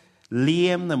life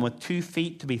lame than with 2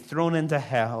 feet to be thrown into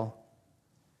hell.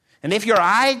 And if your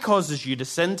eye causes you to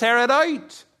sin, tear it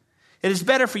out. It is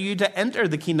better for you to enter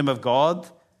the kingdom of God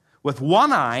with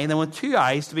 1 eye than with 2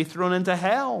 eyes to be thrown into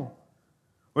hell,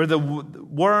 where the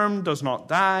worm does not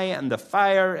die and the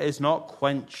fire is not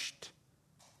quenched.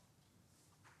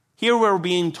 Here we're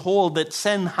being told that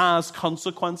sin has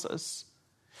consequences.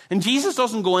 And Jesus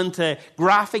doesn't go into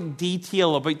graphic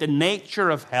detail about the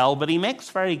nature of hell, but he makes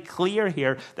very clear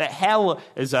here that hell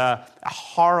is a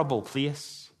horrible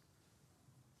place.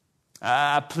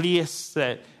 A place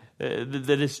that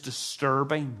is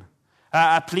disturbing.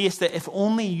 A place that if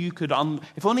only you could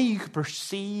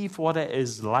perceive what it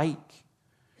is like,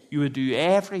 you would do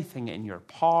everything in your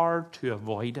power to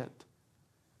avoid it.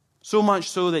 So much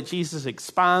so that Jesus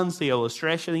expands the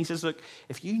illustration. He says, look,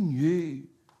 if you knew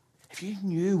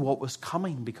what was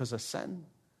coming because of sin,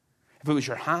 if it was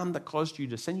your hand that caused you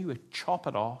to sin, you would chop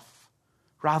it off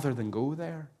rather than go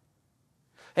there.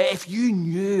 If you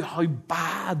knew how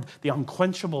bad the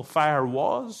unquenchable fire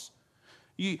was,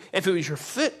 if it was your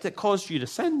foot that caused you to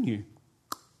sin, you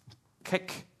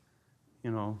kick,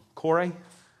 Corey,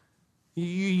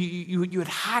 you would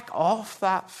hack off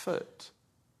that foot.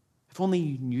 If only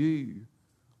you knew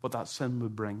what that sin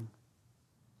would bring.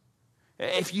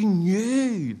 If you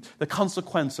knew the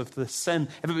consequence of the sin,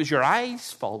 if it was your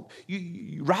eye's fault,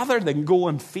 you rather than go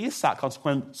and face that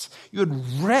consequence, you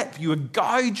would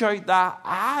gouge out that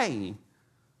eye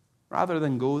rather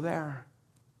than go there.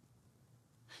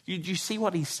 Do you see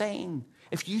what he's saying?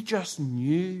 If you just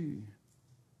knew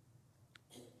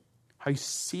how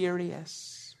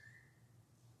serious,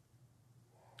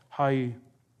 how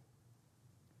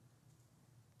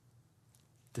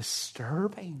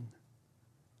disturbing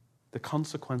the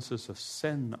consequences of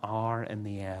sin are in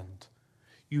the end,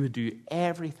 you would do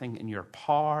everything in your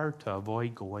power to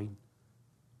avoid going.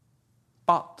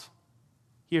 But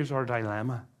here's our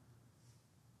dilemma.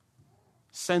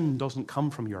 Sin doesn't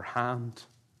come from your hand.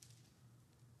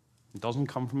 It doesn't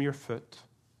come from your foot.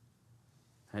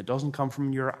 And it doesn't come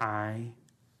from your eye.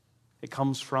 It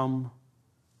comes from,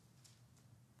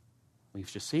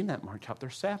 we've just seen it, Mark chapter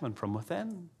 7, from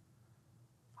within.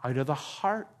 Out of the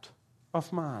heart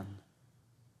of man.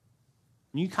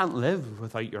 And you can't live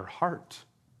without your heart.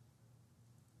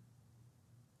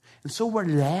 And so we're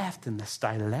left in this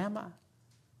dilemma.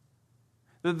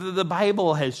 The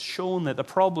Bible has shown that the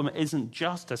problem isn't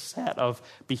just a set of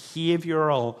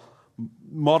behavioral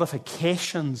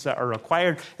modifications that are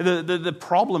required. The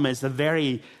problem is the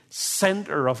very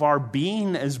center of our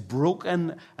being is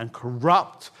broken and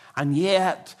corrupt, and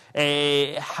yet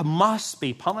must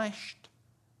be punished.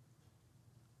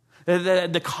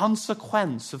 The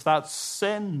consequence of that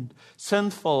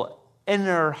sinful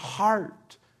inner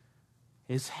heart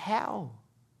is hell.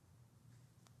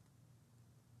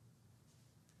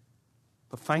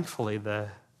 But thankfully, the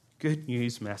good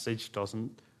news message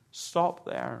doesn't stop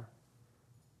there.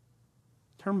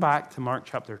 Turn back to Mark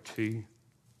chapter 2.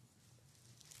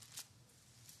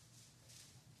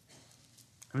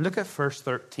 And look at verse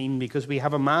 13, because we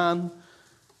have a man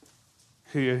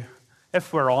who,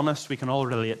 if we're honest, we can all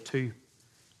relate to,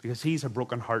 because he's a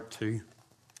broken heart too.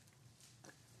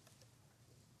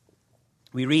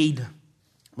 We read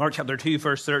Mark chapter 2,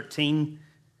 verse 13.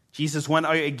 Jesus went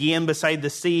out again beside the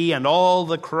sea, and all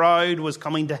the crowd was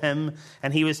coming to him,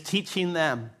 and he was teaching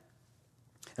them.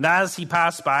 And as he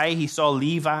passed by, he saw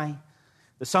Levi,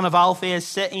 the son of Alphaeus,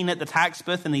 sitting at the tax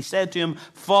booth, and he said to him,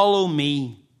 "Follow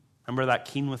me." Remember that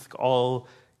king with all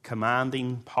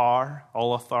commanding power,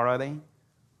 all authority?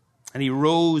 And he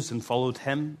rose and followed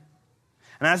him.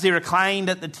 And as he reclined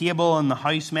at the table in the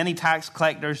house, many tax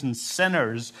collectors and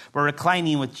sinners were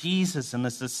reclining with Jesus and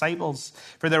his disciples,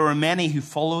 for there were many who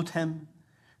followed him.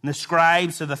 And the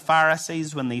scribes of the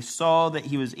Pharisees, when they saw that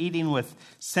he was eating with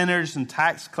sinners and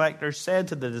tax collectors, said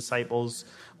to the disciples,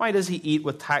 "Why does he eat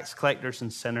with tax collectors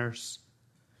and sinners?"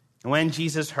 And when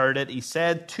Jesus heard it, he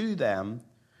said to them,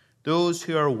 "Those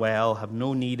who are well have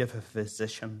no need of a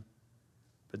physician,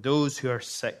 but those who are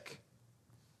sick.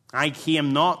 I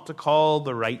came not to call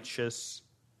the righteous,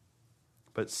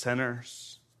 but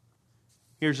sinners."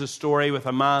 Here's a story with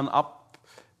a man up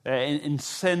in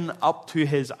sin up to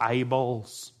his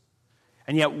eyeballs.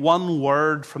 And yet one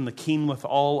word from the king with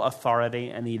all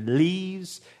authority, and he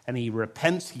leaves and he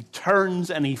repents, he turns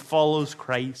and he follows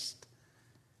Christ.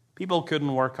 People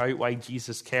couldn't work out why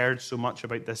Jesus cared so much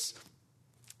about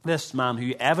this man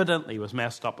who evidently was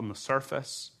messed up on the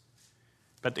surface.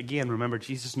 But again, remember,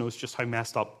 Jesus knows just how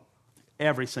messed up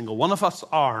every single one of us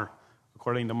are,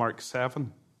 according to Mark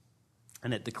 7.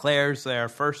 And it declares there,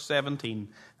 verse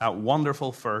 17, that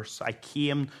wonderful verse, "I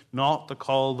came not to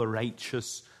call the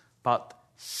righteous, but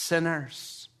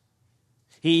sinners."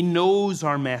 He knows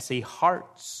our messy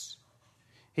hearts.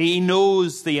 He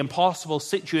knows the impossible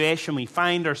situation we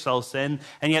find ourselves in,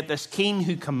 and yet this king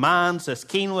who commands, this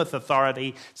king with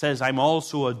authority, says, "I'm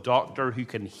also a doctor who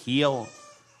can heal.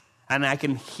 And I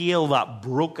can heal that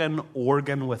broken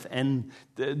organ within."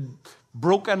 The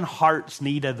broken hearts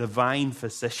need a divine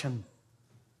physician.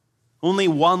 Only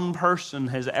one person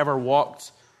has ever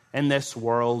walked in this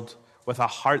world with a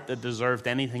heart that deserved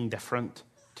anything different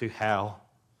to hell.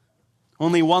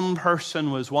 Only one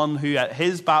person was one who at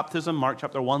his baptism, Mark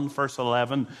chapter 1, verse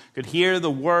 11, could hear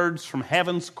the words from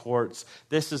heaven's courts,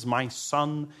 "This is my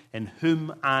son in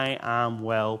whom I am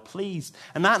well pleased."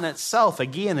 And that in itself,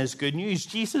 again, is good news.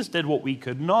 Jesus did what we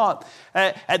could not.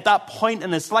 At that point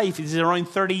in his life, he's around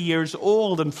 30 years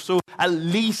old. And so at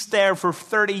least there for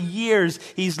 30 years,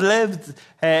 he's lived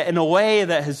in a way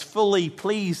that has fully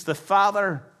pleased the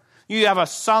Father. You have a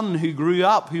son who grew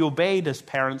up, who obeyed his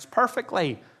parents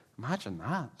perfectly. Imagine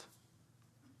that.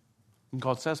 And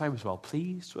God says, "I was well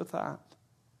pleased with that."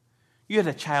 You had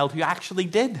a child who actually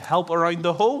did help around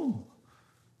the home.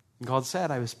 And God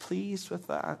said, "I was pleased with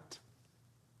that."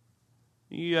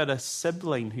 You had a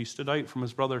sibling who stood out from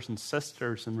his brothers and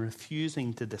sisters and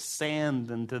refusing to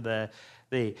descend into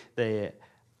the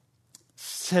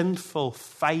sinful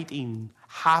fighting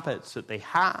habits that they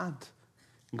had.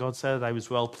 And God said, "I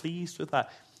was well pleased with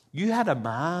that." You had a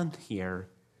man here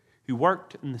who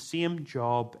worked in the same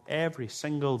job every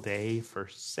single day for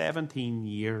 17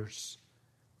 years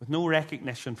with no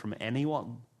recognition from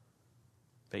anyone.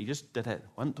 But he just did it,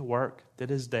 went to work, did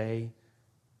his day,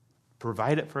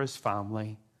 provided for his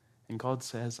family. And God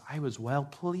says, "I was well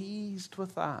pleased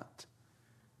with that."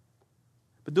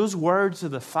 But those words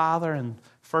of the Father in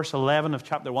verse 11 of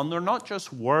chapter 1, they're not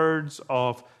just words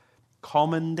of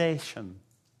commendation.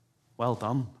 Well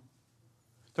done.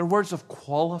 They're words of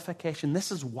qualification. This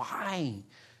is why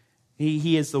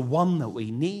he is the one that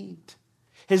we need.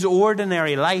 His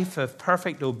ordinary life of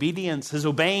perfect obedience, his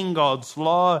obeying God's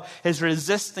law, his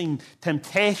resisting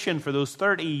temptation for those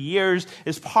 30 years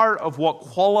is part of what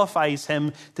qualifies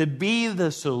him to be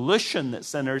the solution that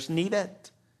sinners needed.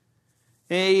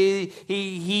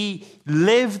 He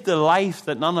lived the life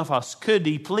that none of us could.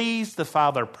 He pleased the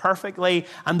Father perfectly.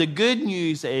 And the good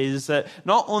news is that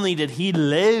not only did he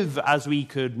live as we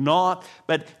could not,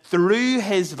 but through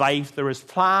his life there was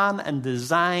plan and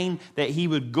design that he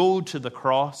would go to the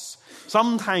cross.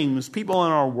 Sometimes people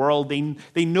in our world,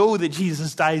 they know that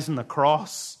Jesus dies on the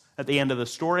cross at the end of the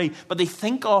story, but they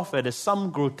think of it as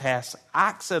some grotesque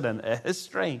accident in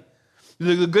history.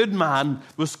 The good man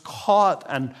was caught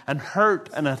and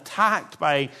hurt and attacked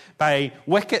by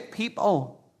wicked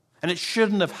people. And it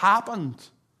shouldn't have happened.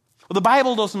 Well, the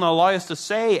Bible doesn't allow us to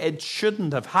say it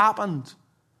shouldn't have happened.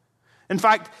 In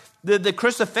fact, the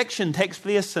crucifixion takes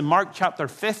place in Mark chapter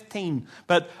 15.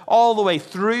 But all the way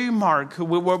through Mark,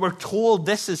 we're told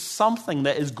this is something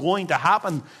that is going to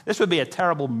happen. This would be a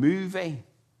terrible movie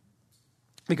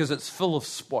because it's full of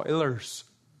spoilers.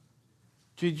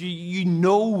 You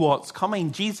know what's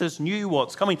coming. Jesus knew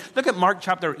what's coming. Look at Mark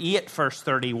chapter 8, verse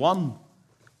 31.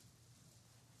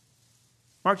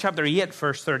 Mark chapter 8,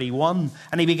 verse 31.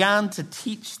 And he began to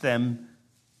teach them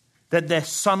that the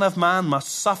Son of Man must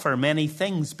suffer many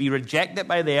things, be rejected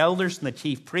by the elders and the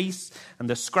chief priests and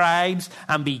the scribes,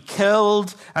 and be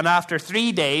killed, and after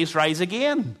 3 days rise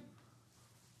again.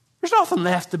 There's nothing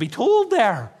left to be told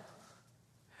there.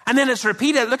 And then it's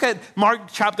repeated. Look at Mark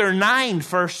chapter 9,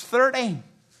 verse 30.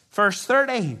 Verse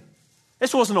 30.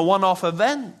 This wasn't a one-off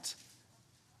event.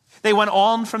 They went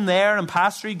on from there and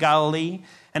passed through Galilee,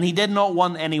 and he did not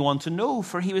want anyone to know,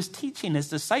 for he was teaching his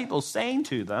disciples, saying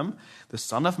to them, the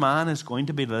Son of Man is going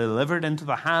to be delivered into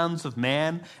the hands of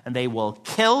men, and they will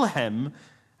kill him,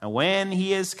 and when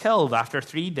he is killed, after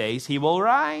 3 days, he will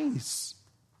rise.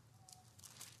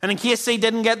 And in case they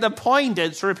didn't get the point,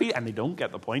 it's repeated, and they don't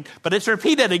get the point, but it's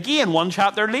repeated again one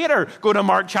chapter later. Go to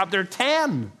Mark chapter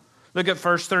 10. Look at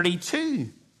verse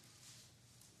 32.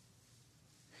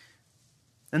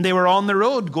 And they were on the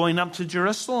road going up to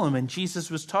Jerusalem, and Jesus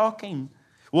was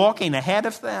walking ahead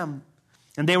of them.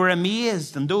 And they were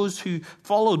amazed, and those who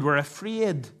followed were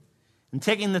afraid. And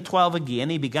taking the 12 again,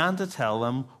 he began to tell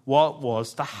them what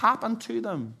was to happen to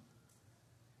them,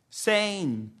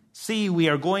 saying, see, we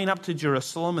are going up to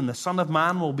Jerusalem, and the Son of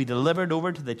Man will be delivered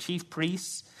over to the chief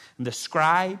priests and the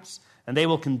scribes, and they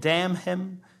will condemn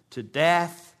him to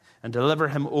death and deliver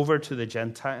him over to the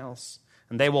Gentiles.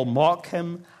 And they will mock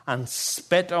him and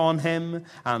spit on him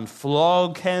and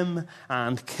flog him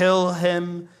and kill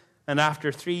him. And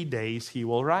after 3 days he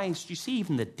will rise. Do you see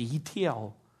even the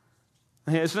detail?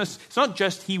 It's not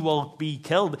just he will be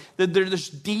killed. There's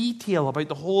detail about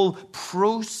the whole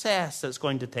process that's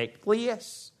going to take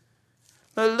place.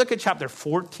 Now look at chapter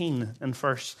 14 and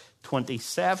verse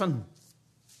 27.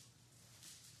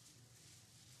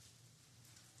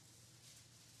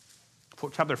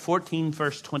 Chapter 14,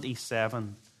 verse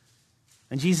 27.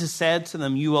 And Jesus said to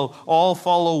them, you will all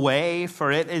fall away,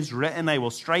 for it is written, I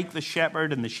will strike the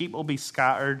shepherd, and the sheep will be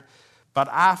scattered. But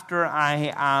after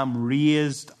I am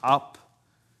raised up,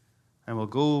 I will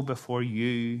go before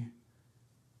you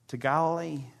to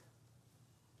Galilee.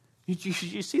 You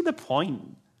see the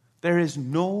point? There is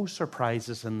no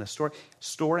surprises in this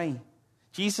story.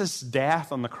 Jesus'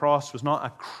 death on the cross was not a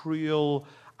cruel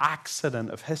accident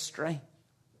of history.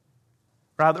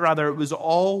 Rather, it was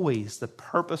always the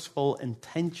purposeful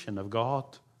intention of God.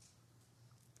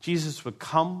 Jesus would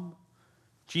come,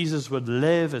 Jesus would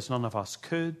live as none of us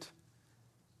could,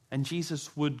 and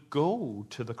Jesus would go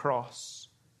to the cross.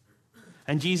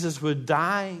 And Jesus would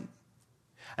die,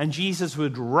 and Jesus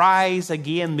would rise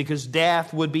again because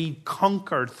death would be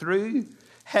conquered through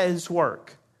his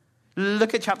work.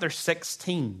 Look at chapter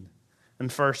 16. In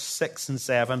verse 6 and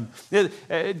 7.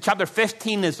 Chapter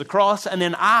 15 is the cross, and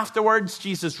then afterwards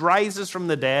Jesus rises from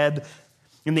the dead,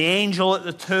 and the angel at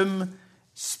the tomb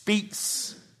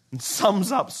speaks and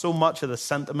sums up so much of the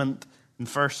sentiment in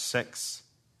verse 6.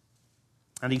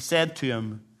 And he said to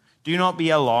him, do not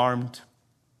be alarmed.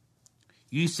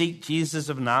 You seek Jesus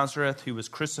of Nazareth, who was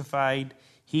crucified.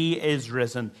 He is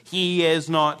risen. He is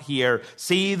not here.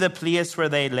 See the place where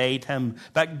they laid him.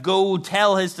 But go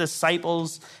tell his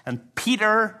disciples and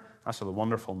Peter, that's a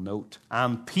wonderful note,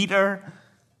 and Peter,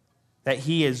 that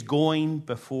he is going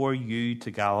before you to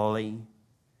Galilee.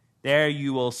 There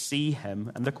you will see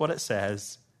him. And look what it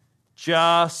says.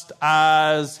 Just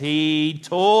as he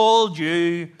told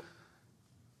you.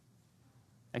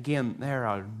 Again, there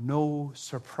are no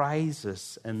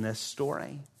surprises in this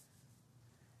story.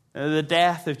 The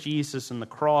death of Jesus on the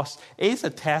cross is a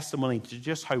testimony to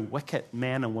just how wicked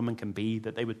men and women can be,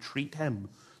 that they would treat him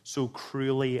so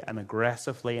cruelly and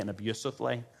aggressively and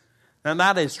abusively. And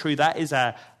that is true. That is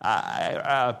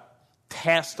a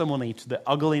testimony to the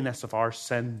ugliness of our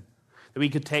sin. That we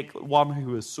could take one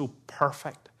who is so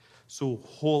perfect, so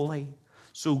holy,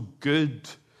 so good,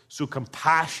 so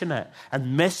compassionate,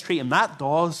 and mistreat him. That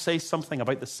does say something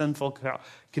about the sinful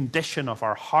condition of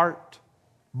our heart.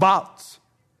 But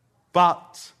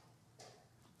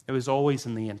it was always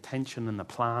in the intention and the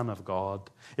plan of God.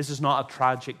 This is not a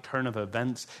tragic turn of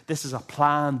events. This is a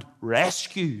planned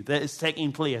rescue that is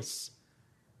taking place.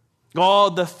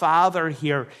 God the Father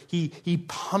here, he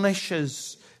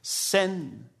punishes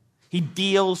sin. He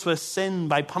deals with sin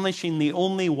by punishing the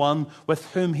only one with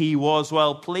whom he was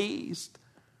well pleased.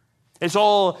 It's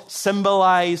all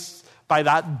symbolized by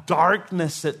that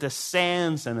darkness that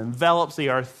descends and envelops the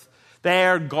earth.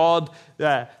 There, God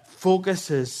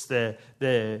focuses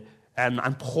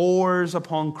and pours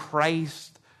upon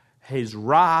Christ his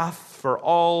wrath for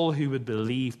all who would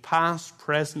believe, past,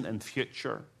 present, and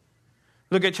future.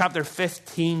 Look at chapter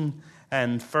 15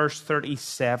 and verse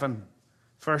 37.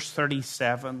 Verse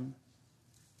 37.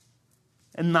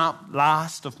 In that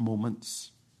last of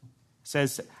moments, it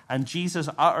says, and Jesus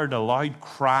uttered a loud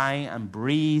cry and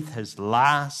breathed his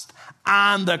last,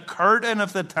 and the curtain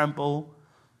of the temple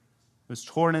was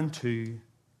torn in two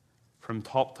from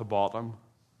top to bottom.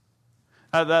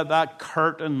 That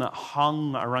curtain that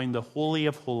hung around the Holy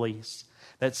of Holies,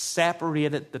 that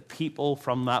separated the people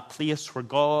from that place where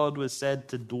God was said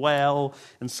to dwell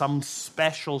in some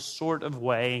special sort of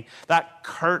way. That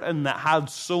curtain that had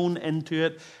sewn into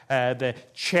it the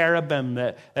cherubim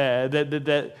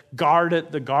that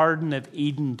guarded the Garden of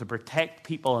Eden to protect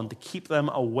people and to keep them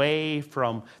away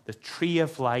from the tree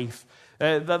of life.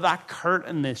 That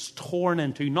curtain is torn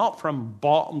into, not from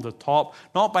bottom to top,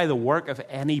 not by the work of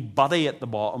anybody at the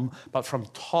bottom, but from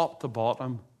top to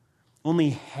bottom.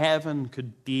 Only heaven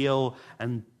could deal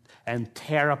and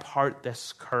tear apart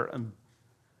this curtain.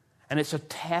 And it's a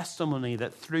testimony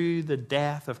that through the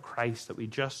death of Christ that we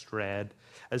just read,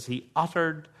 as he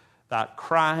uttered that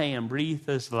cry and breathed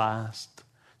his last,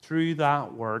 through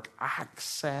that work,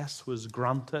 access was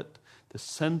granted to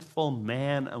sinful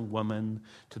men and women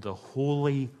to the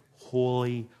holy,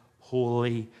 holy,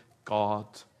 holy God.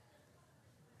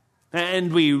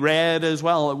 And we read as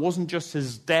well, it wasn't just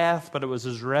his death, but it was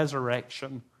his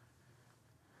resurrection.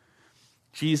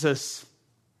 Jesus,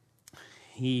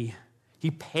 he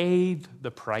paid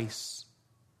the price.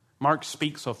 Mark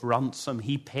speaks of ransom.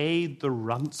 He paid the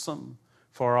ransom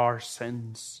for our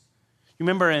sins. You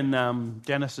remember in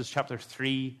Genesis chapter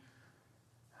 3,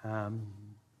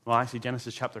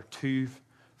 Genesis chapter 2,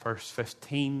 verse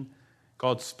 15,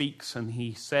 God speaks and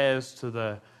he says to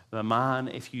the man,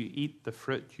 if you eat the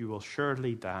fruit, you will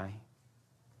surely die.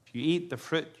 If you eat the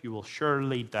fruit, you will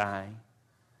surely die.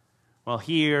 Well,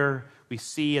 here we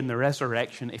see in the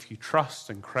resurrection, if you trust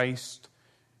in Christ,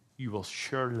 you will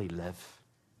surely live.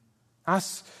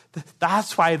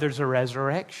 That's why there's a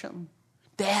resurrection.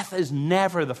 Death is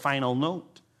never the final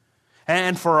note.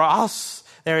 And for us,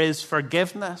 there is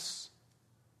forgiveness.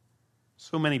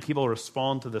 So many people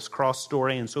respond to this cross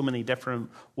story in so many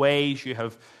different ways. You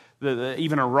have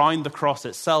even around the cross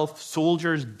itself,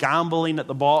 soldiers gambling at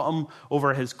the bottom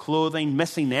over his clothing,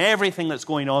 missing everything that's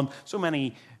going on.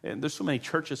 There's so many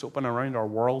churches open around our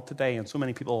world today, and so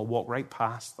many people will walk right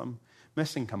past them,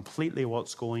 missing completely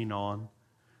what's going on.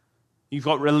 You've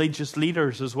got religious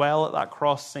leaders as well at that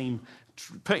cross scene,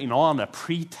 putting on a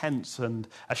pretense and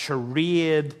a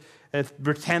charade,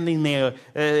 pretending they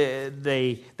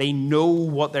know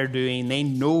what they're doing, they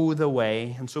know the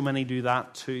way, and so many do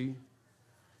that too.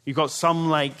 You've got some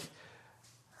like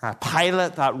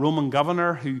Pilate, that Roman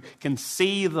governor, who can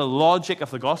see the logic of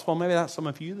the gospel. Maybe that's some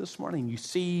of you this morning. You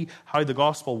see how the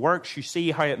gospel works. You see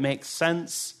how it makes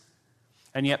sense.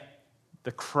 And yet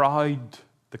the crowd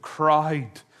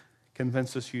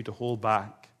convinces you to hold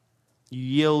back. You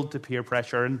yield to peer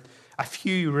pressure. And a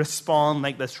few respond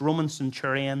like this Roman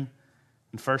centurion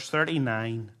in verse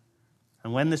 39.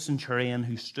 And when the centurion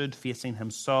who stood facing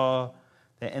him saw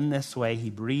that in this way he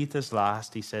breathed his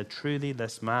last, he said, truly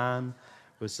this man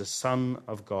was the Son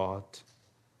of God.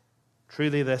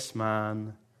 Truly this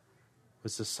man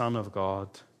was the Son of God.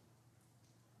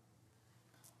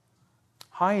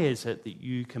 How is it that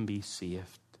you can be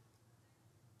saved?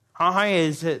 How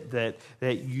is it that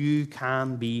you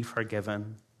can be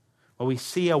forgiven? Well, we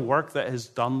see a work that is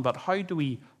done, but how do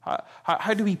we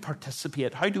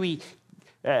participate? How do we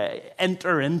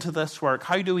enter into this work?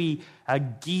 How do we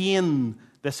gain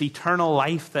this eternal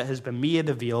life that has been made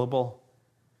available?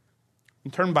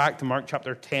 And turn back to Mark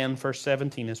chapter 10, verse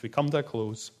 17 as we come to a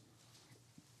close.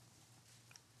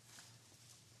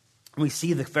 We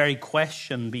see the very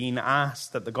question being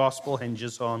asked that the gospel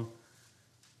hinges on.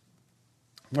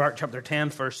 Mark chapter 10,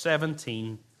 verse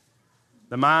 17.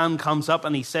 The man comes up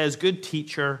and he says, "Good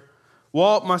teacher,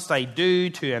 what must I do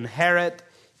to inherit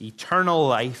eternal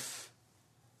life?"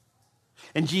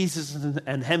 And Jesus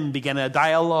and him begin a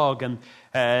dialogue, and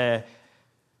the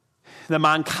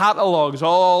man catalogues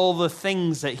all the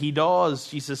things that he does,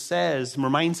 Jesus says, and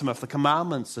reminds him of the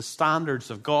commandments, the standards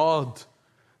of God,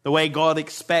 the way God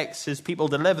expects his people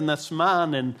to live. And this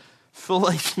man, in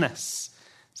foolishness,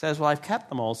 says, "Well, I've kept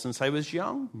them all since I was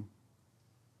young."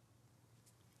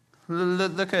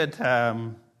 Look at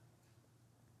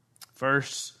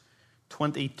verse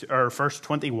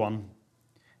 21.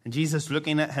 And Jesus,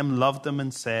 looking at him, loved him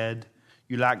and said,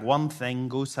 "You lack one thing.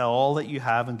 Go sell all that you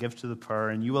have and give to the poor,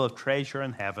 and you will have treasure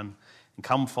in heaven. And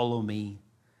come follow me."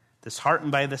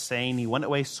 Disheartened by the saying, he went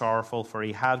away sorrowful, for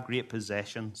he had great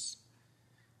possessions.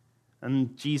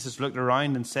 And Jesus looked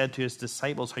around and said to his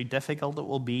disciples, "How difficult it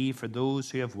will be for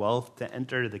those who have wealth to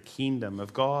enter the kingdom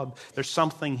of God." There's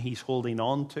something he's holding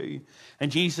on to.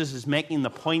 And Jesus is making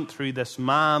the point through this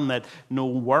man that no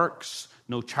works,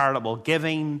 no charitable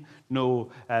giving, no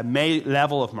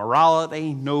level of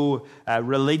morality, no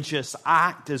religious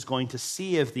act is going to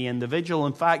save the individual.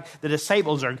 In fact, the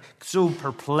disciples are so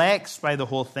perplexed by the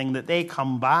whole thing that they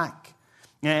come back.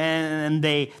 And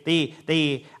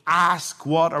they ask,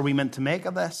 "What are we meant to make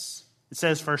of this?" It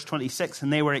says, verse 26,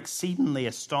 "And they were exceedingly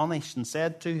astonished and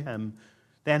said to him,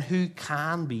 'Then who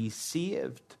can be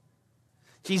saved?'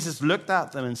 Jesus looked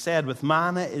at them and said, 'With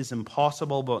man it is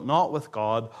impossible, but not with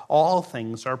God. All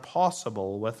things are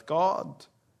possible with God.'"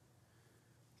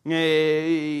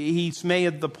 He's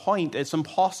made the point, it's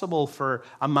impossible for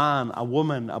a man, a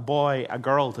woman, a boy, a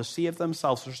girl to save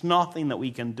themselves. There's nothing that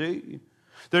we can do.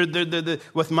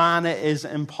 With man it is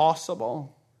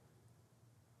impossible.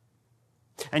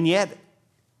 And yet,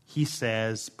 he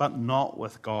says, but not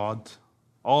with God.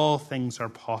 All things are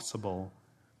possible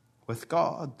with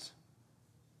God.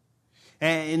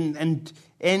 And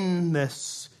in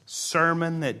this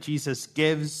sermon that Jesus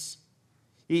gives,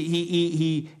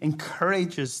 he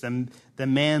encourages the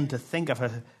men to think of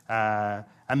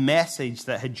a message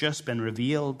that had just been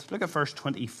revealed. Look at verse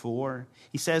 24.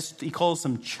 He calls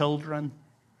them children.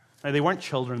 Now, they weren't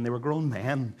children, they were grown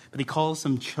men, but he calls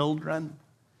them children.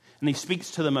 And he speaks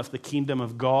to them of the kingdom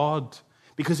of God,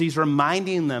 because he's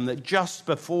reminding them that just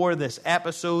before this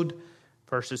episode,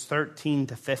 verses 13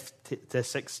 to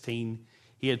 16,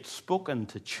 he had spoken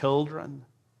to children.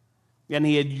 And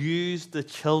he had used the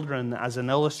children as an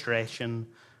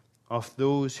illustration of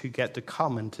those who get to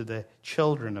come into the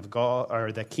children of God,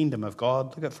 or the kingdom of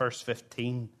God. Look at verse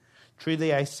 15.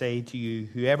 "Truly I say to you,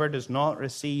 whoever does not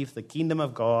receive the kingdom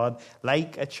of God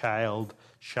like a child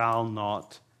shall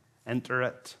not enter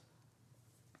it."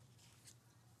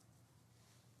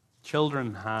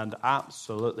 Children had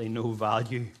absolutely no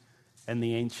value in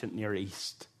the ancient Near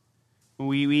East.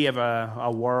 We have a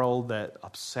world that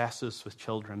obsesses with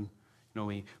children.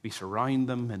 We surround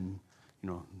them in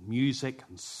music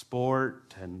and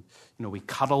sport, and we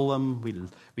cuddle them. We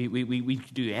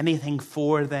do anything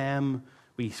for them.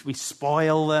 We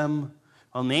spoil them.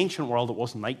 Well, in the ancient world, it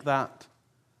wasn't like that.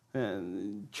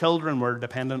 Children were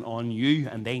dependent on you,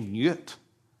 and they knew it.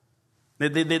 They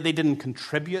didn't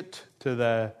contribute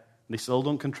to they still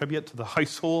don't contribute to the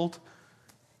household.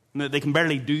 They can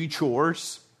barely do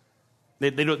chores. They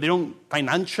don't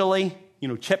financially,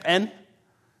 chip in.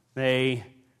 They're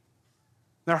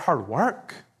hard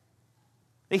work.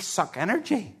 They suck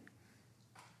energy.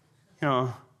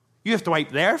 You have to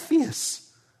wipe their face.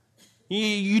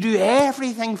 You do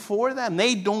everything for them.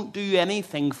 They don't do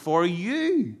anything for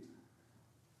you.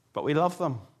 But we love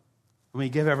them, and we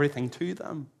give everything to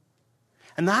them.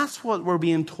 And that's what we're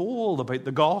being told about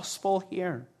the gospel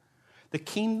here. The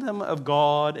kingdom of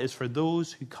God is for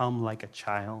those who come like a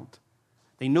child.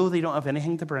 They know they don't have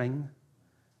anything to bring,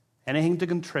 anything to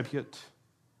contribute,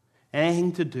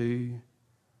 anything to do,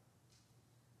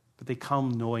 but they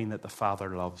come knowing that the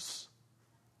Father loves.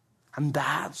 And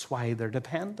that's why they're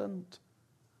dependent.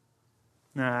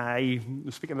 I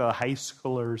was speaking to the high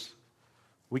schoolers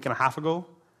a week and a half ago,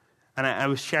 and I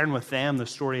was sharing with them the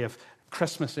story of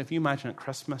Christmas. If you imagine at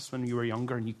Christmas when you were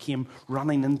younger and you came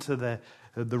running into the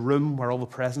room where all the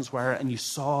presents were, and you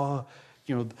saw,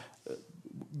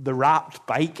 the wrapped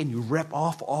bike, and you rip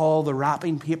off all the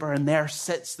wrapping paper, and there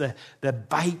sits the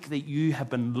bike that you have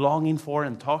been longing for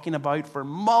and talking about for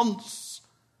months.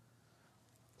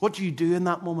 What do you do in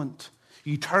that moment?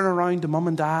 You turn around to mum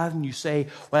and dad and you say,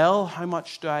 well, how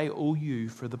much do I owe you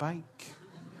for the bike?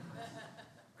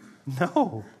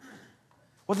 No.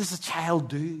 What does a child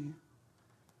do?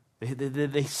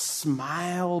 They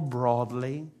smile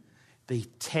broadly. They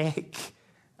take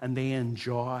and they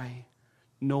enjoy,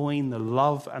 knowing the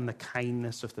love and the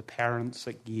kindness of the parents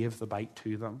that gave the bike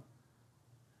to them.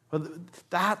 Well,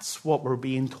 that's what we're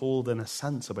being told in a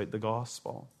sense about the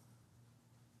gospel.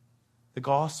 The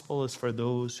gospel is for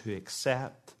those who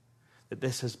accept that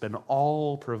this has been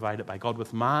all provided by God.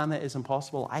 With man it is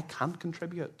impossible. I can't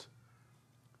contribute.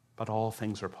 But all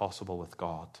things are possible with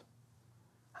God.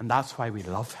 And that's why we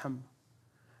love him.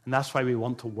 And that's why we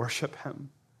want to worship him.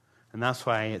 And that's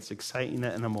why it's exciting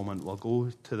that in a moment we'll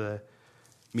go to the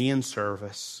main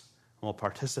service and we'll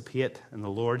participate in the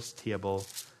Lord's table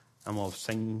and we'll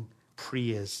sing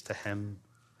praise to him.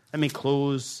 Let me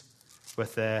close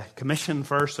with the commission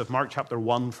verse of Mark chapter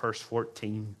 1, verse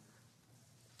 14.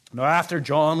 Now after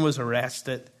John was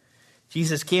arrested,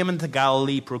 Jesus came into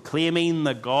Galilee proclaiming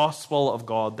the gospel of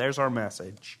God. There's our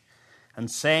message.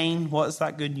 And saying, what is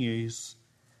that good news?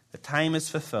 The time is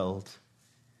fulfilled.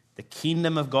 The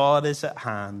kingdom of God is at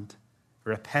hand.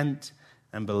 Repent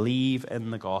and believe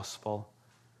in the gospel.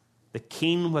 The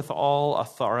King with all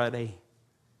authority.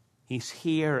 He's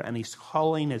here and he's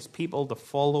calling his people to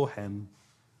follow him.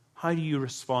 How do you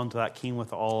respond to that King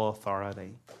with all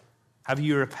authority? Have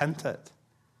you repented?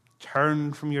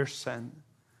 Turned from your sin?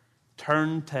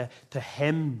 Turn to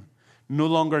him, no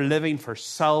longer living for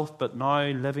self, but now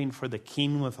living for the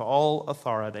King with all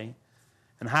authority.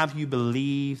 And have you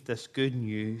believed this good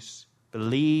news?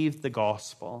 Believed the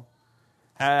gospel?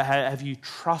 Have you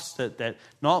trusted that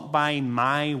not by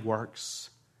my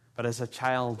works, but as a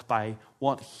child, by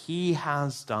what he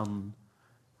has done,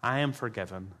 I am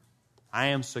forgiven, I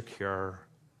am secure,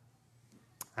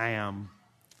 I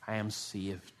am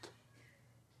saved.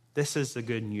 This is the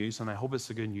good news, and I hope it's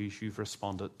the good news you've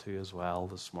responded to as well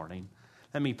this morning.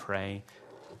 Let me pray.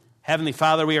 Heavenly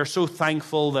Father, we are so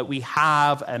thankful that we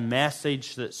have a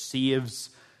message that saves.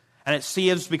 And it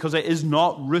saves because it is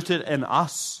not rooted in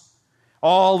us.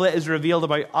 All that is revealed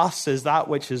about us is that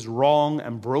which is wrong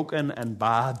and broken and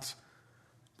bad.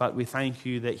 But we thank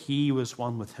you that he was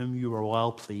one with whom you were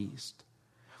well pleased.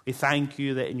 We thank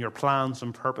you that in your plans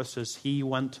and purposes he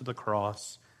went to the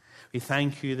cross. We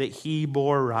thank you that he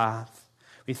bore wrath.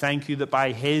 We thank you that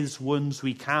by his wounds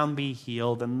we can be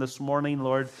healed. And this morning,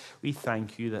 Lord, we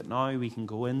thank you that now we can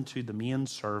go into the main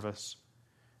service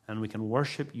and we can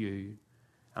worship you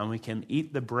and we can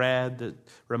eat the bread that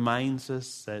reminds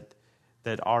us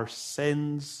that our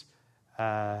sins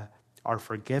are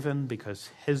forgiven because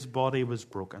his body was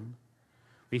broken.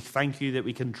 We thank you that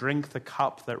we can drink the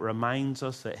cup that reminds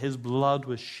us that his blood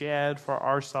was shed for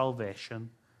our salvation.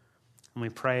 And we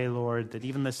pray, Lord, that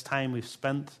even this time we've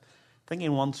spent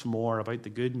thinking once more about the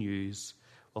good news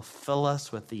will fill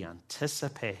us with the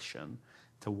anticipation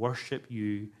to worship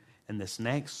you in this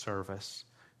next service,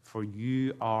 for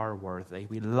you are worthy.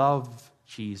 We love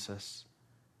Jesus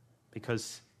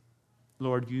because,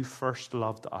 Lord, you first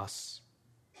loved us.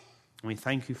 And we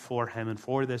thank you for him and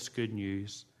for this good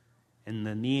news. In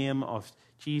the name of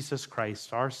Jesus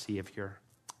Christ, our Savior,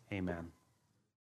 amen.